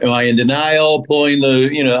 Am I in denial, pulling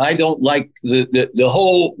I don't like the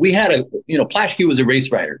whole, we had Plaschke was a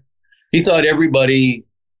race writer. He thought everybody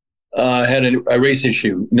had a race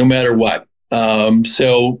issue, no matter what.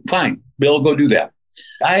 So fine, Bill, go do that.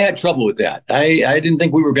 I had trouble with that. I didn't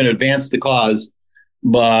think we were going to advance the cause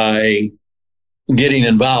by getting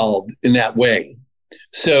involved in that way.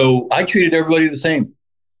 So I treated everybody the same.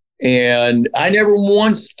 And I never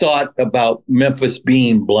once thought about Memphis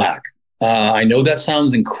being black. I know that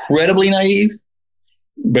sounds incredibly naive,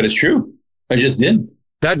 but it's true. I just didn't.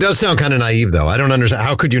 That does sound kind of naive, though. I don't understand.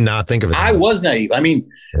 How could you not think of it? I was naive. I mean,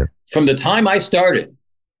 from the time I started,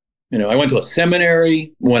 I went to a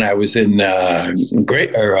seminary when I was in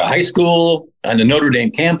high school on the Notre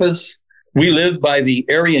Dame campus. We lived by the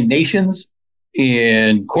Aryan Nations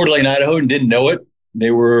in Coeur d'Alene, Idaho, and didn't know it.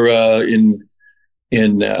 They were in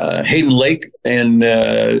Hayden Lake and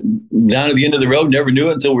down at the end of the road. Never knew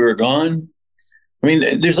it until we were gone. I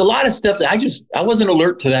mean, there's a lot of stuff that I wasn't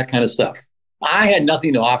alert to that kind of stuff. I had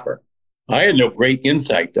nothing to offer. I had no great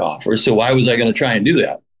insight to offer. So why was I going to try and do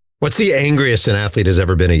that? What's the angriest an athlete has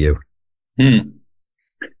ever been at you?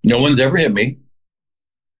 No one's ever hit me.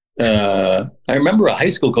 I remember a high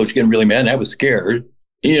school coach getting really mad, and I was scared.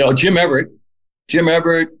 Jim Everett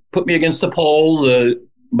put me against the pole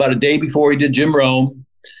about a day before he did Jim Rome.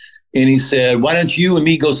 And he said, why don't you and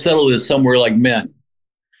me go settle this somewhere like men?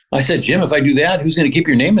 I said, Jim, if I do that, who's going to keep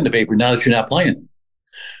your name in the paper now that you're not playing?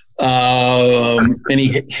 And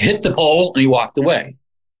he hit the pole and he walked away.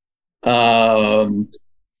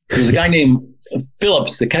 There was a guy named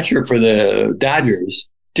Phillips, the catcher for the Dodgers,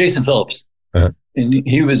 Jason Phillips. Uh-huh. And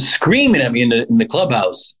he was screaming at me in the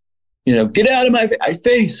clubhouse, get out of my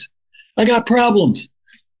face. I got problems.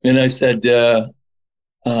 And I said,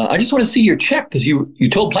 I just want to see your check because you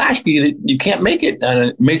told Plaschke that you can't make it on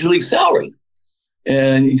a major league salary.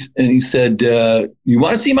 And he said, you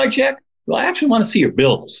want to see my check? Well, I actually want to see your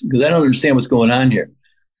bills because I don't understand what's going on here.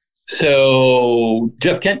 So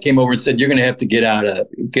Jeff Kent came over and said, you're going to have to get out of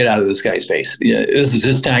this guy's face. This is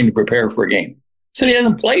his time to prepare for a game. So he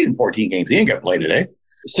hasn't played in 14 games. He ain't going to play today.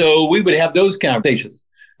 So we would have those conversations.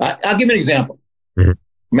 I'll give an example.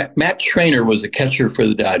 Mm-hmm. Matt Trainer was a catcher for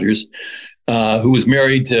the Dodgers, who was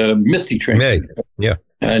married to Misty Trainer. Yeah.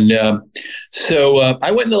 And so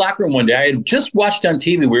I went in the locker room one day. I had just watched on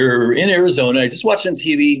TV. We were in Arizona. I just watched on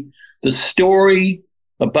TV the story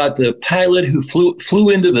about the pilot who flew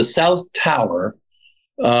into the South Tower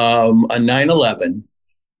on 9/11.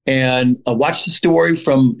 And I watched the story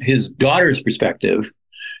from his daughter's perspective,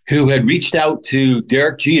 who had reached out to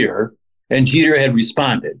Derek Jeter, and Jeter had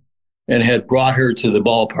responded and had brought her to the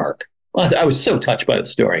ballpark. I was so touched by the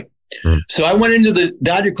story. So I went into the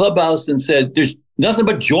Dodger clubhouse and said, there's nothing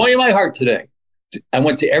but joy in my heart today. I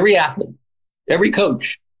went to every athlete, every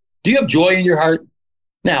coach. Do you have joy in your heart?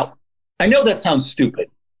 Now, I know that sounds stupid,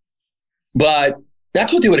 but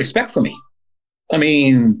that's what they would expect from me. I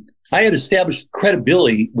mean, I had established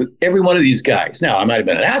credibility with every one of these guys. Now, I might have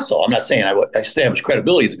been an asshole. I'm not saying I established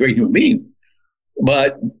credibility as a great human being,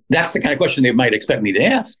 but that's the kind of question they might expect me to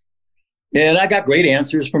ask. And I got great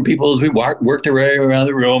answers from people as we worked around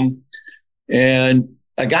the room. And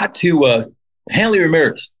I got to Hanley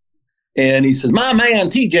Ramirez. And he says, my man,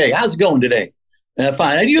 TJ, how's it going today? And I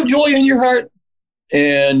find, do you have joy in your heart?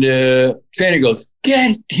 And trainer goes,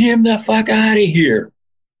 get him the fuck out of here.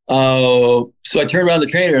 So I turned around to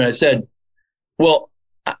the trainer and I said, well,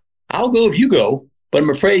 I'll go if you go, but I'm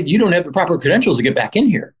afraid you don't have the proper credentials to get back in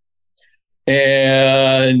here.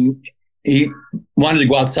 And he wanted to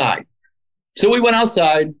go outside. So we went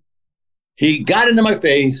outside. He got into my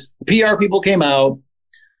face. PR people came out.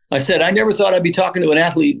 I said, I never thought I'd be talking to an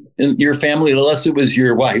athlete in your family unless it was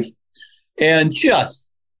your wife, and just,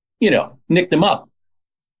 nicked him up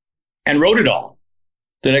and wrote it all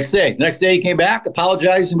the next day. The next day he came back,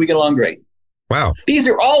 apologized, and we get along great. Wow. These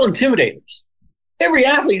are all intimidators. Every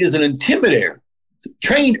athlete is an intimidator,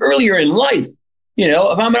 trained earlier in life.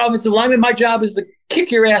 If I'm an offensive lineman, my job is to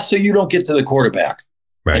kick your ass so you don't get to the quarterback.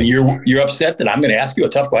 Right. And you're upset that I'm going to ask you a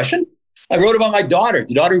tough question? I wrote about my daughter,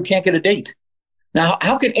 the daughter who can't get a date. Now,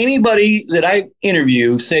 how can anybody that I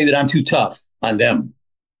interview say that I'm too tough on them?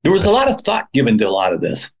 There was a lot of thought given to a lot of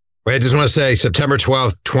this. Wait, I just want to say September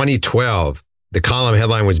 12th, 2012, the column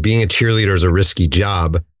headline was being a cheerleader is a risky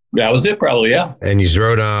job. That was it, probably, yeah. And you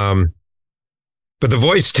wrote, but the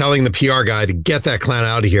voice telling the PR guy to get that clown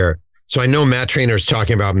out of here. So I know Matt Trainer is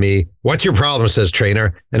talking about me. What's your problem, says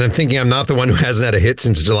Trainer. And I'm thinking I'm not the one who hasn't had a hit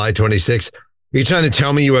since July 26th. Are you trying to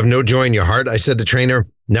tell me you have no joy in your heart? I said to Trainer,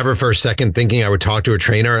 never for a second thinking I would talk to a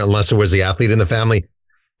trainer unless it was the athlete in the family.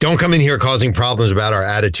 Don't come in here causing problems about our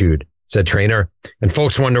attitude, said Trainer. And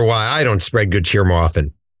folks wonder why I don't spread good cheer more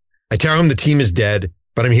often. I tell him the team is dead,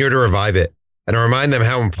 but I'm here to revive it. And I remind them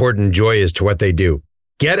how important joy is to what they do.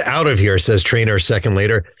 Get out of here, says Trainer a second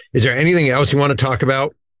later. Is there anything else you want to talk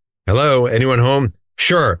about? Hello, anyone home?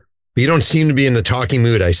 Sure, but you don't seem to be in the talking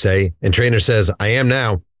mood, I say. And Trainer says, I am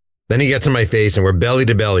now. Then he gets in my face and we're belly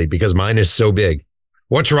to belly because mine is so big.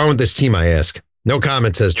 What's wrong with this team, I ask. No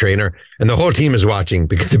comment, says Trainer. And the whole team is watching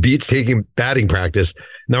because the Beat's taking batting practice,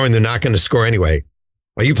 knowing they're not going to score anyway.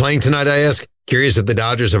 Are you playing tonight, I ask, curious if the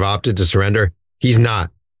Dodgers have opted to surrender. He's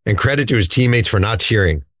not. And credit to his teammates for not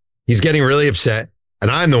cheering. He's getting really upset, and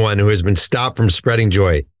I'm the one who has been stopped from spreading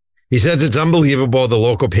joy. He says it's unbelievable the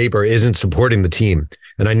local paper isn't supporting the team,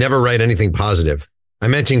 and I never write anything positive. I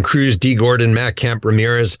mention Cruz, D. Gordon, Matt Kemp,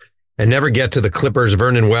 Ramirez, and never get to the Clippers,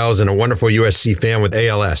 Vernon Wells, and a wonderful USC fan with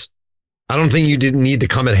ALS. I don't think you didn't need to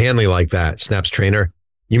come at Hanley like that, snaps Trainer.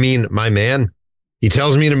 You mean my man? He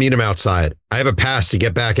tells me to meet him outside. I have a pass to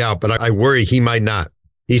get back out, but I worry he might not.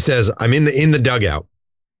 He says, I'm in the dugout.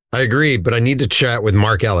 I agree, but I need to chat with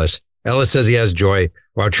Mark Ellis. Ellis says he has joy,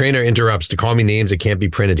 while Trainer interrupts to call me names that can't be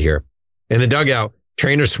printed here. In the dugout,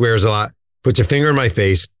 Trainer swears a lot, puts a finger in my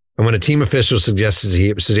face, and when a team official suggests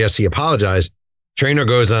he apologize, Trainer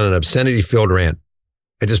goes on an obscenity-filled rant.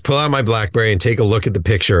 I just pull out my BlackBerry and take a look at the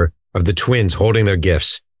picture of the twins holding their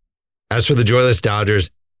gifts. As for the joyless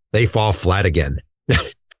Dodgers, they fall flat again.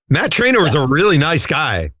 Matt Trainer was a really nice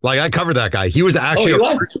guy. Like, I covered that guy. He was actually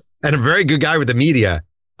a very good guy with the media.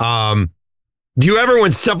 Do you ever,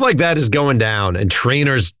 when stuff like that is going down and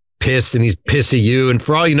Trainer's pissed and he's pissed at you, and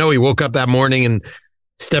for all you know, he woke up that morning and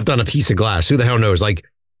stepped on a piece of glass, who the hell knows? Like,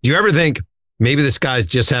 do you ever think maybe this guy's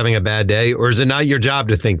just having a bad day, or is it not your job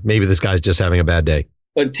to think maybe this guy's just having a bad day?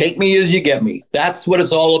 But take me as you get me. That's what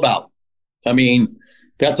it's all about. I mean,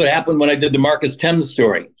 that's what happened when I did the Marcus Thames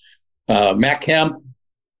story. Matt Kemp,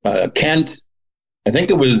 Kent, I think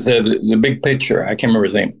it was the big picture. I can't remember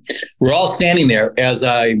his name. We're all standing there as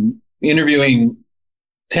I'm interviewing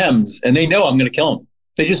Thames, and they know I'm going to kill him.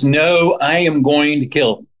 They just know I am going to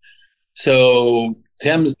kill him. So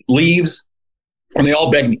Thames leaves, and they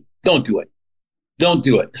all beg me, don't do it. Don't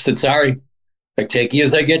do it. I said, sorry. I take you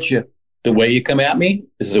as I get you. The way you come at me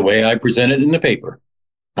is the way I present it in the paper.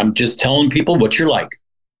 I'm just telling people what you're like.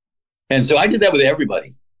 And so I did that with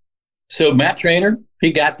everybody. So Matt Trainer,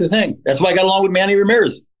 he got the thing. That's why I got along with Manny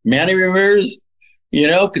Ramirez. Manny Ramirez,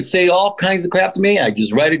 could say all kinds of crap to me. I'd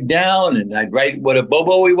just write it down, and I'd write what a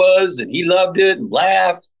bobo he was, and he loved it and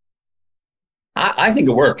laughed. I think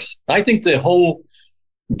it works. I think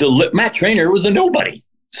Matt Trainer was a nobody.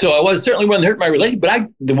 So I certainly wasn't hurt my relationship, but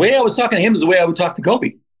the way I was talking to him is the way I would talk to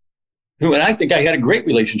Kobe, and I think I had a great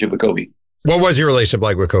relationship with Kobe. What was your relationship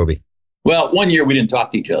like with Kobe? Well, one year we didn't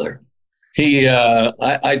talk to each other.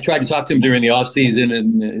 I tried to talk to him during the offseason,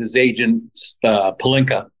 and his agent,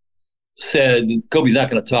 Palinka, said, Kobe's not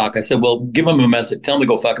going to talk. I said, well, give him a message. Tell him to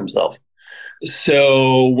go fuck himself.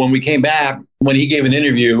 So when we came back, when he gave an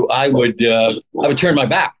interview, I would turn my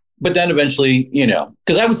back. But then eventually,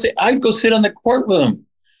 because I'd go sit on the court with him.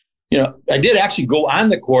 I did actually go on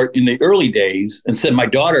the court in the early days and said, my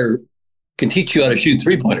daughter can teach you how to shoot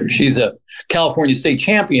three-pointers. She's a California state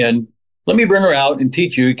champion. Let me bring her out and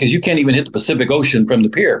teach you, because you can't even hit the Pacific Ocean from the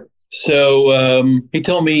pier. So he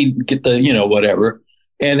told me, get the, whatever.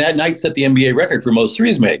 And that night set the NBA record for most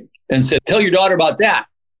threes made, and said, tell your daughter about that.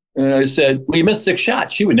 And I said, well, you missed 6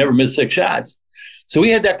 shots. She would never miss 6 shots. So we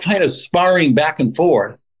had that kind of sparring back and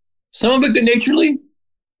forth. Some of it good naturedly,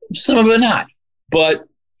 some of it not. But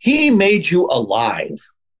he made you alive,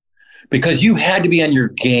 because you had to be on your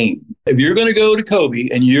game. If you're going to go to Kobe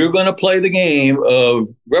and you're going to play the game of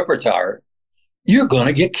repertoire, you're going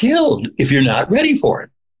to get killed if you're not ready for it.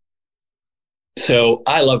 So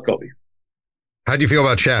I love Kobe. How do you feel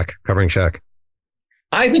about Shaq, covering Shaq?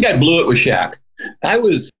 I think I blew it with Shaq. I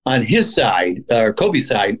was on his side, or Kobe's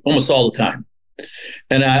side, almost all the time.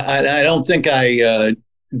 And I don't think I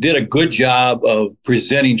did a good job of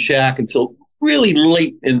presenting Shaq until really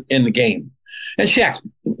late in the game. And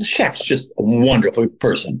Shaq's just a wonderful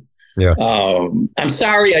person. Yeah. I'm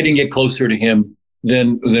sorry I didn't get closer to him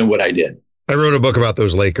than what I did. I wrote a book about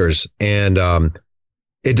those Lakers, and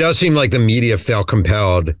it does seem like the media felt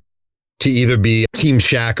compelled to either be Team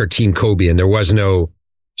Shaq or Team Kobe, and there was no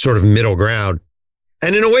sort of middle ground.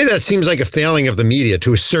 And in a way, that seems like a failing of the media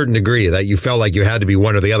to a certain degree, that you felt like you had to be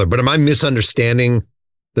one or the other. But am I misunderstanding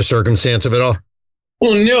the circumstance of it all?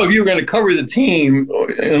 Well, no, if you're going to cover the team,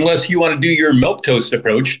 unless you want to do your milquetoast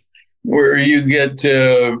approach, where you get,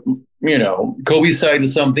 Kobe's side of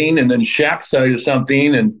something and then Shaq's side of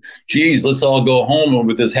something, and geez, let's all go home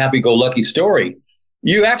with this happy-go-lucky story.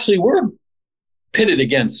 You actually were pitted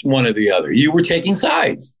against one or the other. You were taking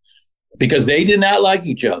sides because they did not like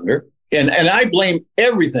each other. And I blame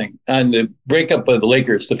everything on the breakup of the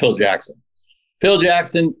Lakers to Phil Jackson. Phil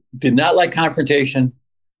Jackson did not like confrontation,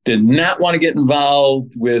 did not want to get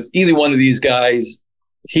involved with either one of these guys.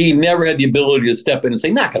 He never had the ability to step in and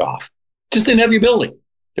say, knock it off. Just didn't have the ability.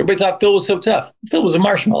 Everybody thought Phil was so tough. Phil was a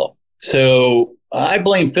marshmallow. So I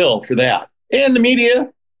blame Phil for that. And the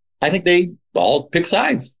media, I think they all picked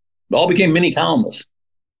sides. All became mini columnists.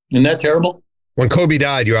 Isn't that terrible? When Kobe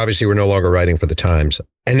died, you obviously were no longer writing for the Times.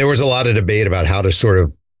 And there was a lot of debate about how to sort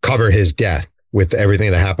of cover his death with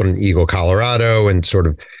everything that happened in Eagle, Colorado, and sort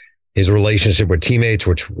of his relationship with teammates,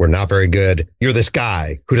 which were not very good. You're this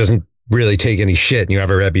guy who doesn't really take any shit, and you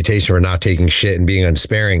have a reputation for not taking shit and being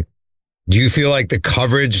unsparing. Do you feel like the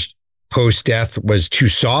coverage post-death was too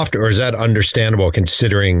soft, or is that understandable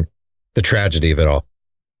considering the tragedy of it all?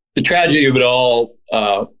 The tragedy of it all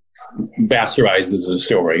bastardizes the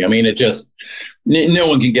story. I mean, it just, no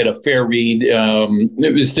one can get a fair read.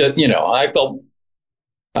 It was just, I felt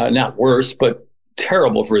not worse, but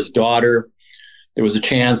terrible for his daughter. There was a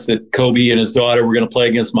chance that Kobe and his daughter were going to play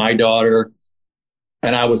against my daughter.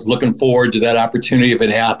 And I was looking forward to that opportunity if it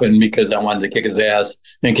happened, because I wanted to kick his ass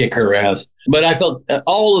and kick her ass. But I felt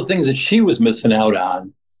all the things that she was missing out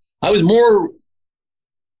on. I was more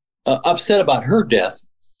upset about her death,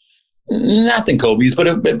 not than Kobe's, but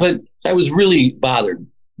I was really bothered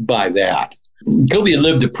by that. Kobe had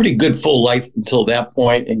lived a pretty good full life until that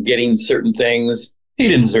point, and getting certain things he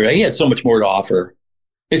didn't deserve. He had so much more to offer.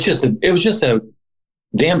 It was just a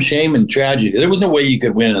damn shame and tragedy. There was no way you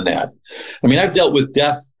could win in that. I mean, I've dealt with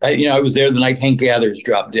death. I was there the night Hank Gathers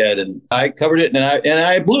dropped dead, and I covered it, and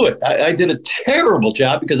I blew it. I did a terrible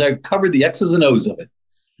job because I covered the X's and O's of it.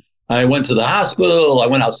 I went to the hospital. I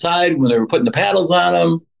went outside when they were putting the paddles on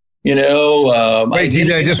him. Wait,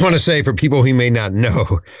 DJ, I just want to say, for people who may not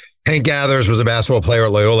know, Hank Gathers was a basketball player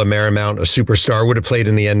at Loyola Marymount, a superstar, would have played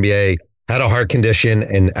in the NBA, had a heart condition,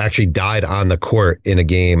 and actually died on the court in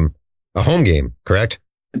a home game, correct?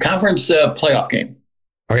 The conference playoff game.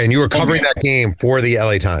 Okay, and you were covering that game for the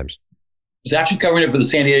LA Times. I was actually covering it for the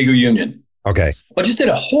San Diego Union. Okay. But just did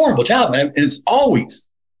a horrible job, man. And it's always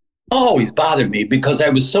always bothered me because I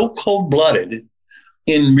was so cold-blooded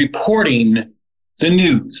in reporting the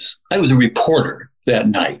news. I was a reporter that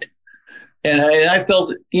night. And I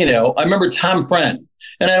felt, I remember Tom Friend,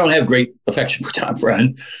 and I don't have great affection for Tom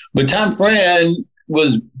Friend, but Tom Friend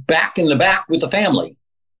was back in the back with the family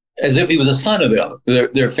as if he was a son of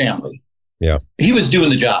their family. Yeah. He was doing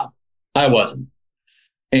the job. I wasn't.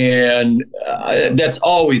 And that's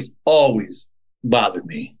always bothered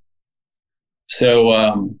me.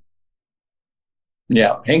 So,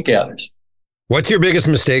 Hank Gathers. What's your biggest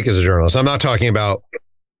mistake as a journalist? I'm not talking about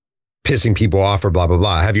pissing people off or blah, blah,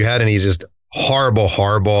 blah. Have you had any just horrible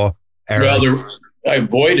errors? Well, I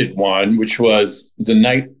avoided one, which was the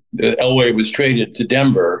night that Elway was traded to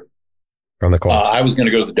Denver. From the Colts. I was going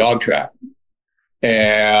to go to the dog track.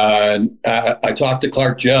 And I talked to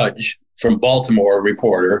Clark Judge from Baltimore, a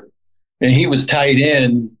reporter, and he was tied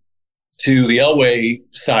in to the Elway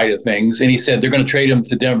side of things. And he said, they're going to trade him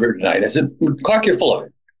to Denver tonight. I said, Clark, you're full of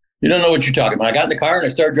it. You don't know what you're talking about. I got in the car and I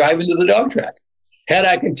started driving to the dog track. Had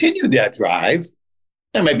I continued that drive,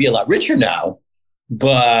 I might be a lot richer now,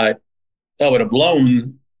 but I would have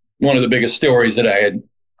blown one of the biggest stories that I had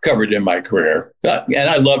covered in my career. And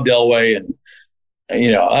I loved Elway, and,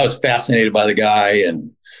 I was fascinated by the guy.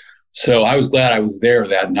 And so I was glad I was there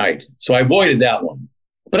that night. So I avoided that one.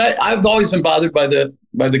 But I've always been bothered by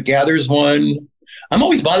the Gathers one. I'm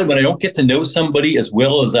always bothered when I don't get to know somebody as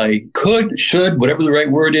well as I could, should, whatever the right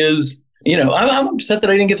word is. I'm upset that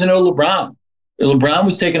I didn't get to know LeBron. LeBron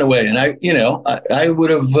was taken away, and I would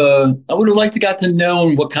have liked to got to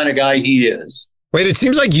know what kind of guy he is. Wait, it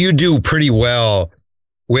seems like you do pretty well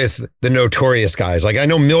with the notorious guys. Like I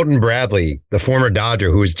know Milton Bradley, the former Dodger,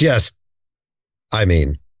 who was just,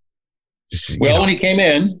 when he came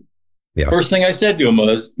in, first thing I said to him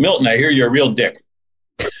was, Milton, I hear you're a real dick.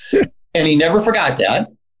 And he never forgot that.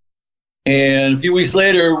 And a few weeks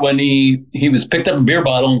later, when he was picked up a beer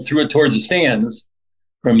bottle and threw it towards the stands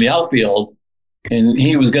from the outfield, and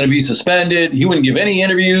he was going to be suspended, he wouldn't give any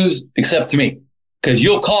interviews except to me, because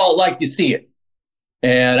you'll call it like you see it.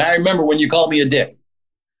 And I remember when you called me a dick.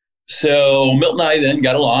 So Milton and I then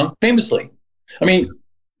got along famously. I mean,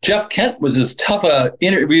 Jeff Kent was as tough a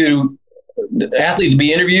athlete to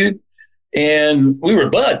be interviewed, and we were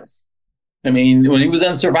buds. I mean, when he was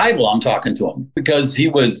on Survival, I'm talking to him because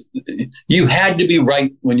you had to be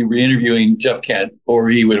right when you were interviewing Jeff Kent or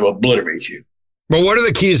he would obliterate you. But what are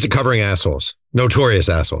the keys to covering assholes? Notorious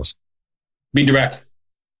assholes. Be direct.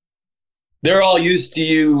 They're all used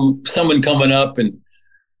to someone coming up and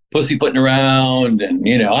pussyfooting around.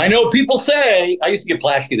 And, I know people say, I used to give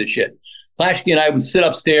Plaschke this shit. Plaschke and I would sit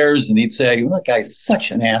upstairs and he'd say, that guy's such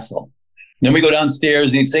an asshole. Then we go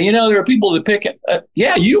downstairs and he'd say, there are people that pick it.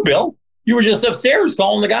 Yeah, you, Bill. You were just upstairs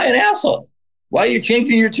calling the guy an asshole. Why are you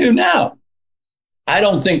changing your tune now? I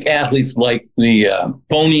don't think athletes like the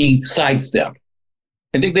phony sidestep.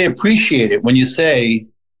 I think they appreciate it when you say,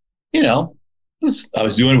 I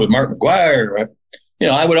was doing it with Mark McGuire.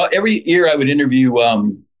 I would every year I would interview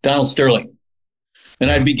Donald Sterling.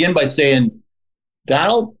 And I'd begin by saying,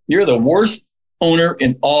 Donald, you're the worst owner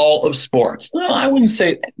in all of sports. No, I wouldn't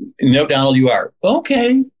say, no, Donald, you are.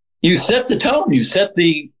 Okay. You set the tone. You set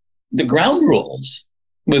the ground rules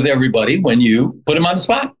with everybody when you put them on the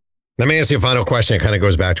spot. Let me ask you a final question. It kind of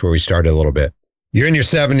goes back to where we started a little bit. You're in your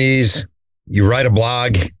 70s. You write a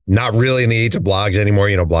blog, not really in the age of blogs anymore.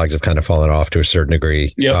 Blogs have kind of fallen off to a certain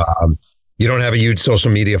degree. Yep. You don't have a huge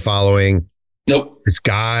social media following. Nope. This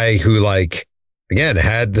guy who again,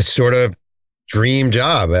 had this sort of dream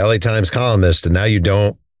job, LA Times columnist, and now you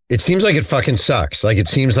don't. It seems like it fucking sucks. It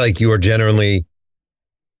seems like you are generally,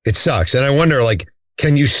 it sucks. And I wonder,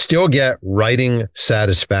 can you still get writing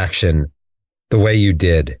satisfaction the way you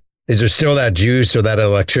did? Is there still that juice or that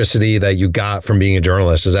electricity that you got from being a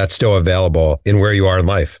journalist? Is that still available in where you are in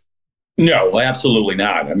life? No, absolutely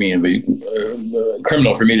not. I mean, it'd be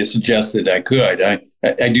criminal for me to suggest that I could. I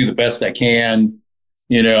do the best I can.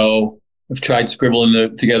 I've tried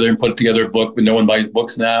scribbling together and put together a book, but no one buys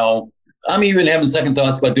books now. I'm even having second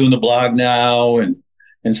thoughts about doing the blog now and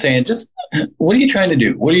saying, just what are you trying to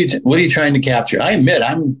do? What are you trying to capture? I admit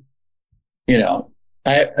I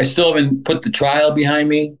still haven't put the trial behind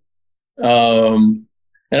me. And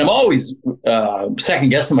I'm always second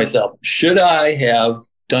guessing myself. Should I have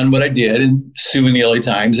done what I did and suing the LA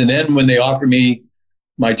Times? And then when they offered me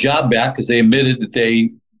my job back because they admitted that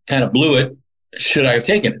they kind of blew it, should I have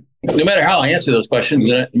taken it? No matter how I answer those questions,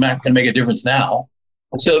 it's not going to make a difference now.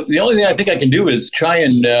 So the only thing I think I can do is try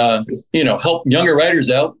and, help younger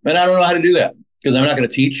writers out. And I don't know how to do that because I'm not going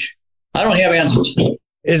to teach. I don't have answers.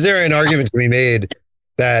 Is there an argument to be made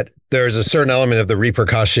that there's a certain element of the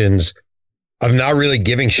repercussions of not really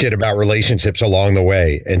giving shit about relationships along the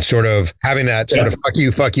way and sort of having that sort of fuck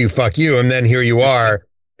you, fuck you, fuck you. And then here you are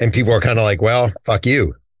and people are kind of like, well, fuck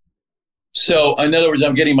you. So in other words,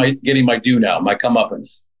 I'm getting my due now, my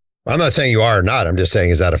comeuppance. I'm not saying you are or not. I'm just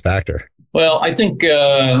saying, is that a factor? Well, I think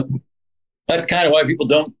that's kind of why people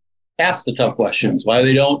don't ask the tough questions, why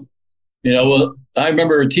they don't, well, I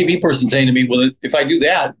remember a TV person saying to me, well, if I do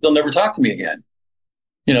that, they'll never talk to me again.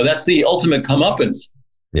 That's the ultimate comeuppance.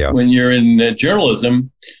 Yeah. When you're in journalism,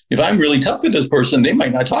 if I'm really tough with this person, they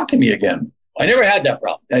might not talk to me again. I never had that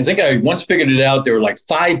problem. I think I once figured it out. There were like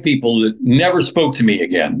 5 people that never spoke to me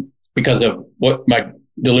again because of what my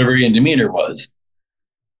delivery and demeanor was.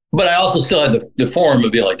 But I also still had the forum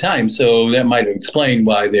of the LA Times, so that might have explained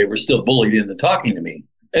why they were still bullied into talking to me.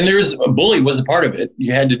 And bully was a part of it.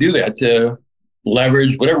 You had to do that to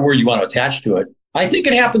leverage whatever word you want to attach to it. I think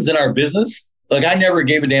it happens in our business. Like I never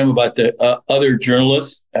gave a damn about the other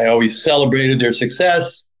journalists. I always celebrated their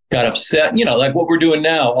success, got upset, like what we're doing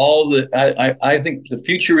now. I think the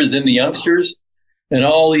future is in the youngsters and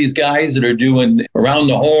all these guys that are doing Around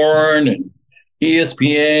the Horn and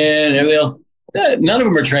ESPN and everything else. None of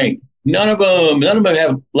them are trained. None of them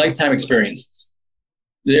have lifetime experiences.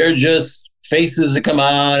 They're just faces that come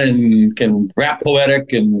on and can rap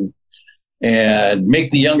poetic and make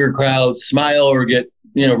the younger crowd smile or get,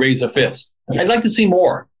 raise a fist. I'd like to see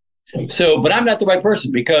more. So, but I'm not the right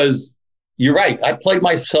person because you're right. I played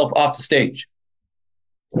myself off the stage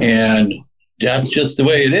and that's just the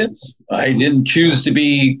way it is. I didn't choose to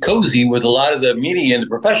be cozy with a lot of the media in the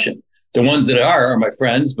profession. The ones that are my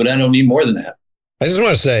friends, but I don't need more than that. I just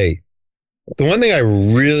want to say the one thing I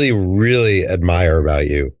really, really admire about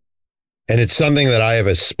you, and it's something that I have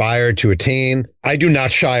aspired to attain. I do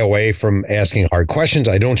not shy away from asking hard questions.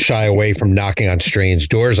 I don't shy away from knocking on strange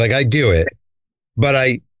doors. Like I do it, but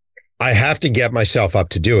I have to get myself up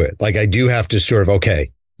to do it. Like I do have to sort of,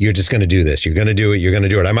 okay, you're just going to do this. You're going to do it. You're going to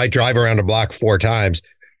do it. I might drive around a block 4 times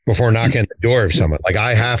before knocking on the door of someone. Like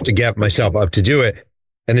I have to get myself up to do it.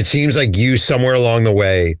 And it seems like you somewhere along the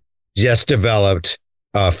way just developed,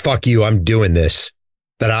 fuck you, I'm doing this,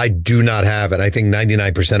 that I do not have. And I think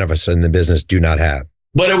 99% of us in the business do not have.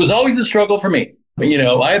 But it was always a struggle for me.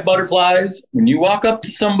 I had butterflies. When you walk up to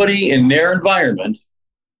somebody in their environment,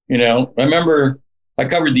 I remember I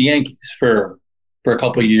covered the Yankees for a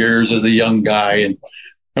couple of years as a young guy. And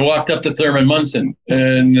I walked up to Thurman Munson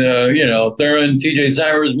and, Thurman, TJ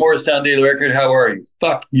Simers, Morristown Daily Record, how are you?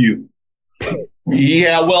 Fuck you.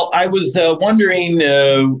 Yeah, well, I was wondering,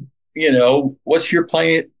 what's your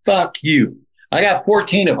plan? Fuck you. I got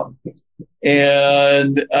 14 of them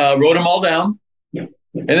and wrote them all down. And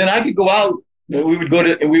then I could go out.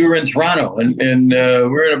 We were in Toronto and we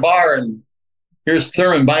were in a bar and here's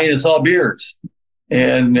Thurman buying us all beers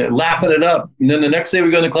and laughing it up. And then the next day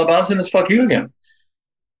we go in the clubhouse and it's fuck you again.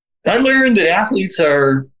 I learned that athletes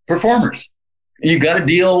are performers. You got to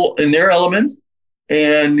deal in their element.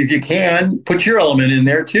 And if you can, put your element in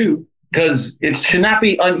there too, because it should not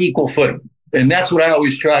be unequal footing. And that's what I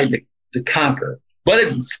always tried to conquer. But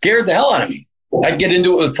it scared the hell out of me. I'd get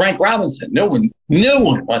into it with Frank Robinson. No one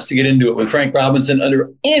wants to get into it with Frank Robinson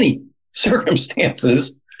under any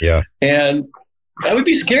circumstances. Yeah. And I would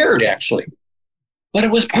be scared, actually. But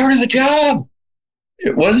it was part of the job.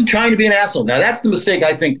 It wasn't trying to be an asshole. Now, that's the mistake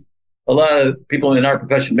I think a lot of people in our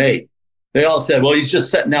profession made. They all said, well, he's just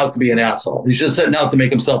setting out to be an asshole. He's just setting out to make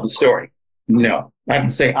himself a story. No, I can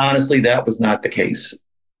say, honestly, that was not the case.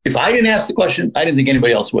 If I didn't ask the question, I didn't think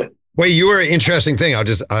anybody else would. Wait, you were an interesting thing.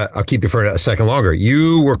 I'll keep you for a second longer.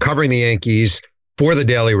 You were covering the Yankees for the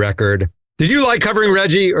Daily Record. Did you like covering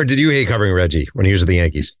Reggie or did you hate covering Reggie when he was at the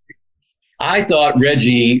Yankees? I thought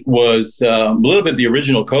Reggie was a little bit the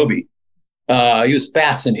original Kobe. He was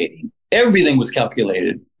fascinating. Everything was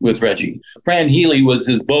calculated with Reggie. Fran Healy was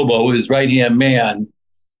his Bobo, his right-hand man,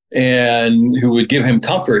 and who would give him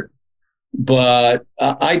comfort. But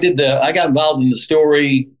I got involved in the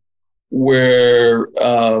story where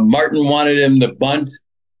Martin wanted him to bunt.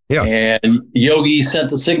 Yeah. And Yogi sent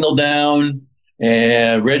the signal down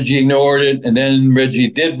and Reggie ignored it. And then Reggie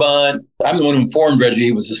did bunt. I'm the one who informed Reggie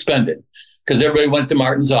he was suspended because everybody went to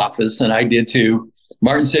Martin's office and I did too.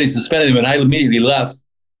 Martin said he suspended him and I immediately left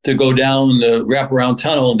to go down the wraparound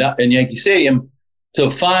tunnel in Yankee Stadium to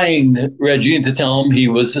find Reggie and to tell him he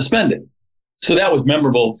was suspended. So that was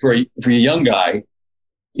memorable for a young guy,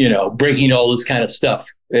 breaking all this kind of stuff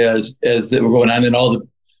as they were going on and all the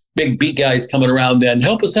big beat guys coming around then,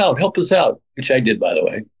 help us out, which I did, by the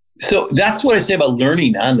way. So that's what I say about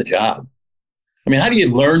learning on the job. I mean, how do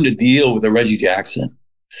you learn to deal with a Reggie Jackson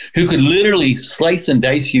who could literally slice and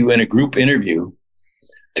dice you in a group interview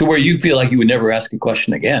to where you feel like you would never ask a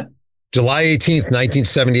question again? July 18th,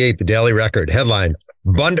 1978, the Daily Record. Headline,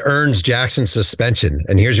 Bund earns Jackson suspension.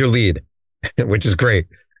 And here's your lead, which is great.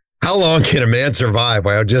 How long can a man survive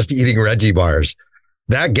while just eating Reggie bars?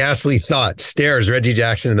 That ghastly thought stares Reggie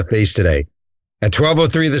Jackson in the face today. At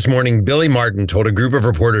 12:03 this morning, Billy Martin told a group of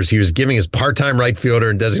reporters he was giving his part-time right fielder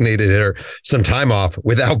and designated hitter some time off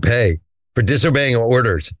without pay for disobeying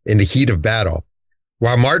orders in the heat of battle.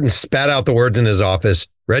 While Martin spat out the words in his office,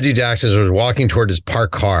 Reggie Jackson was walking toward his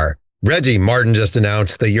parked car. Reggie, Martin just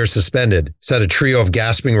announced that you're suspended, said a trio of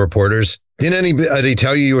gasping reporters. Didn't anybody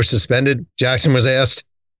tell you were suspended? Jackson was asked.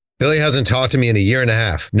 Billy hasn't talked to me in a year and a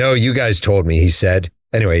half. No, you guys told me, he said.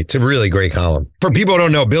 Anyway, it's a really great column. For people who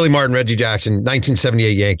don't know, Billy Martin, Reggie Jackson,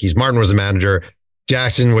 1978 Yankees. Martin was the manager.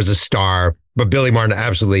 Jackson was a star, but Billy Martin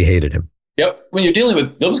absolutely hated him. Yep. When you're dealing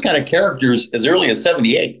with those kind of characters as early as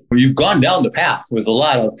 78, where you've gone down the path with a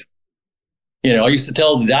lot of, I used to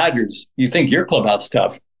tell the Dodgers, you think your clubhouse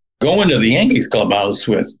stuff. Go into the Yankees clubhouse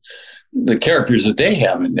with the characters that they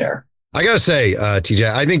have in there. I got to say,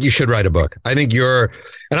 TJ, I think you should write a book. I think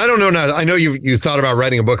and I don't know now, I know you thought about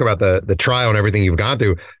writing a book about the trial and everything you've gone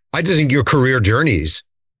through. I just think your career journeys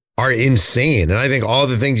are insane. And I think all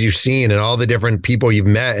the things you've seen and all the different people you've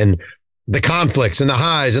met and the conflicts and the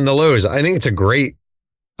highs and the lows, I think it's a great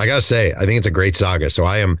saga. So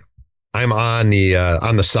I'm on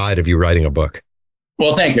the side of you writing a book.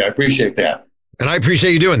 Well, thank you. I appreciate that. And I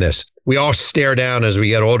appreciate you doing this. We all stare down as we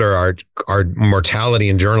get older, our mortality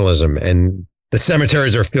in journalism, and the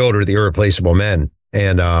cemeteries are filled with irreplaceable men.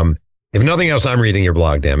 And if nothing else, I'm reading your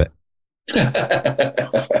blog, damn it.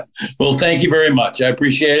 Well, thank you very much. I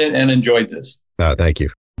appreciate it and enjoyed this. Thank you.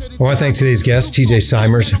 I want to thank today's guest, TJ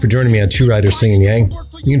Simers, for joining me on Two Writers Sing and Yang.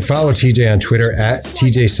 You can follow TJ on Twitter at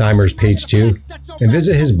TJ Simers Page 2 and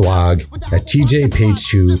visit his blog at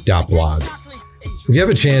tjpage2.blog. If you have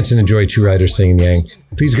a chance and enjoy Two Writers Sing and Yang,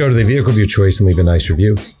 please go to the vehicle of your choice and leave a nice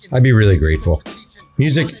review. I'd be really grateful.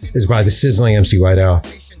 Music is by the sizzling MC White Owl.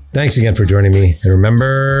 Thanks again for joining me. And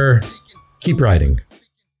remember, keep writing.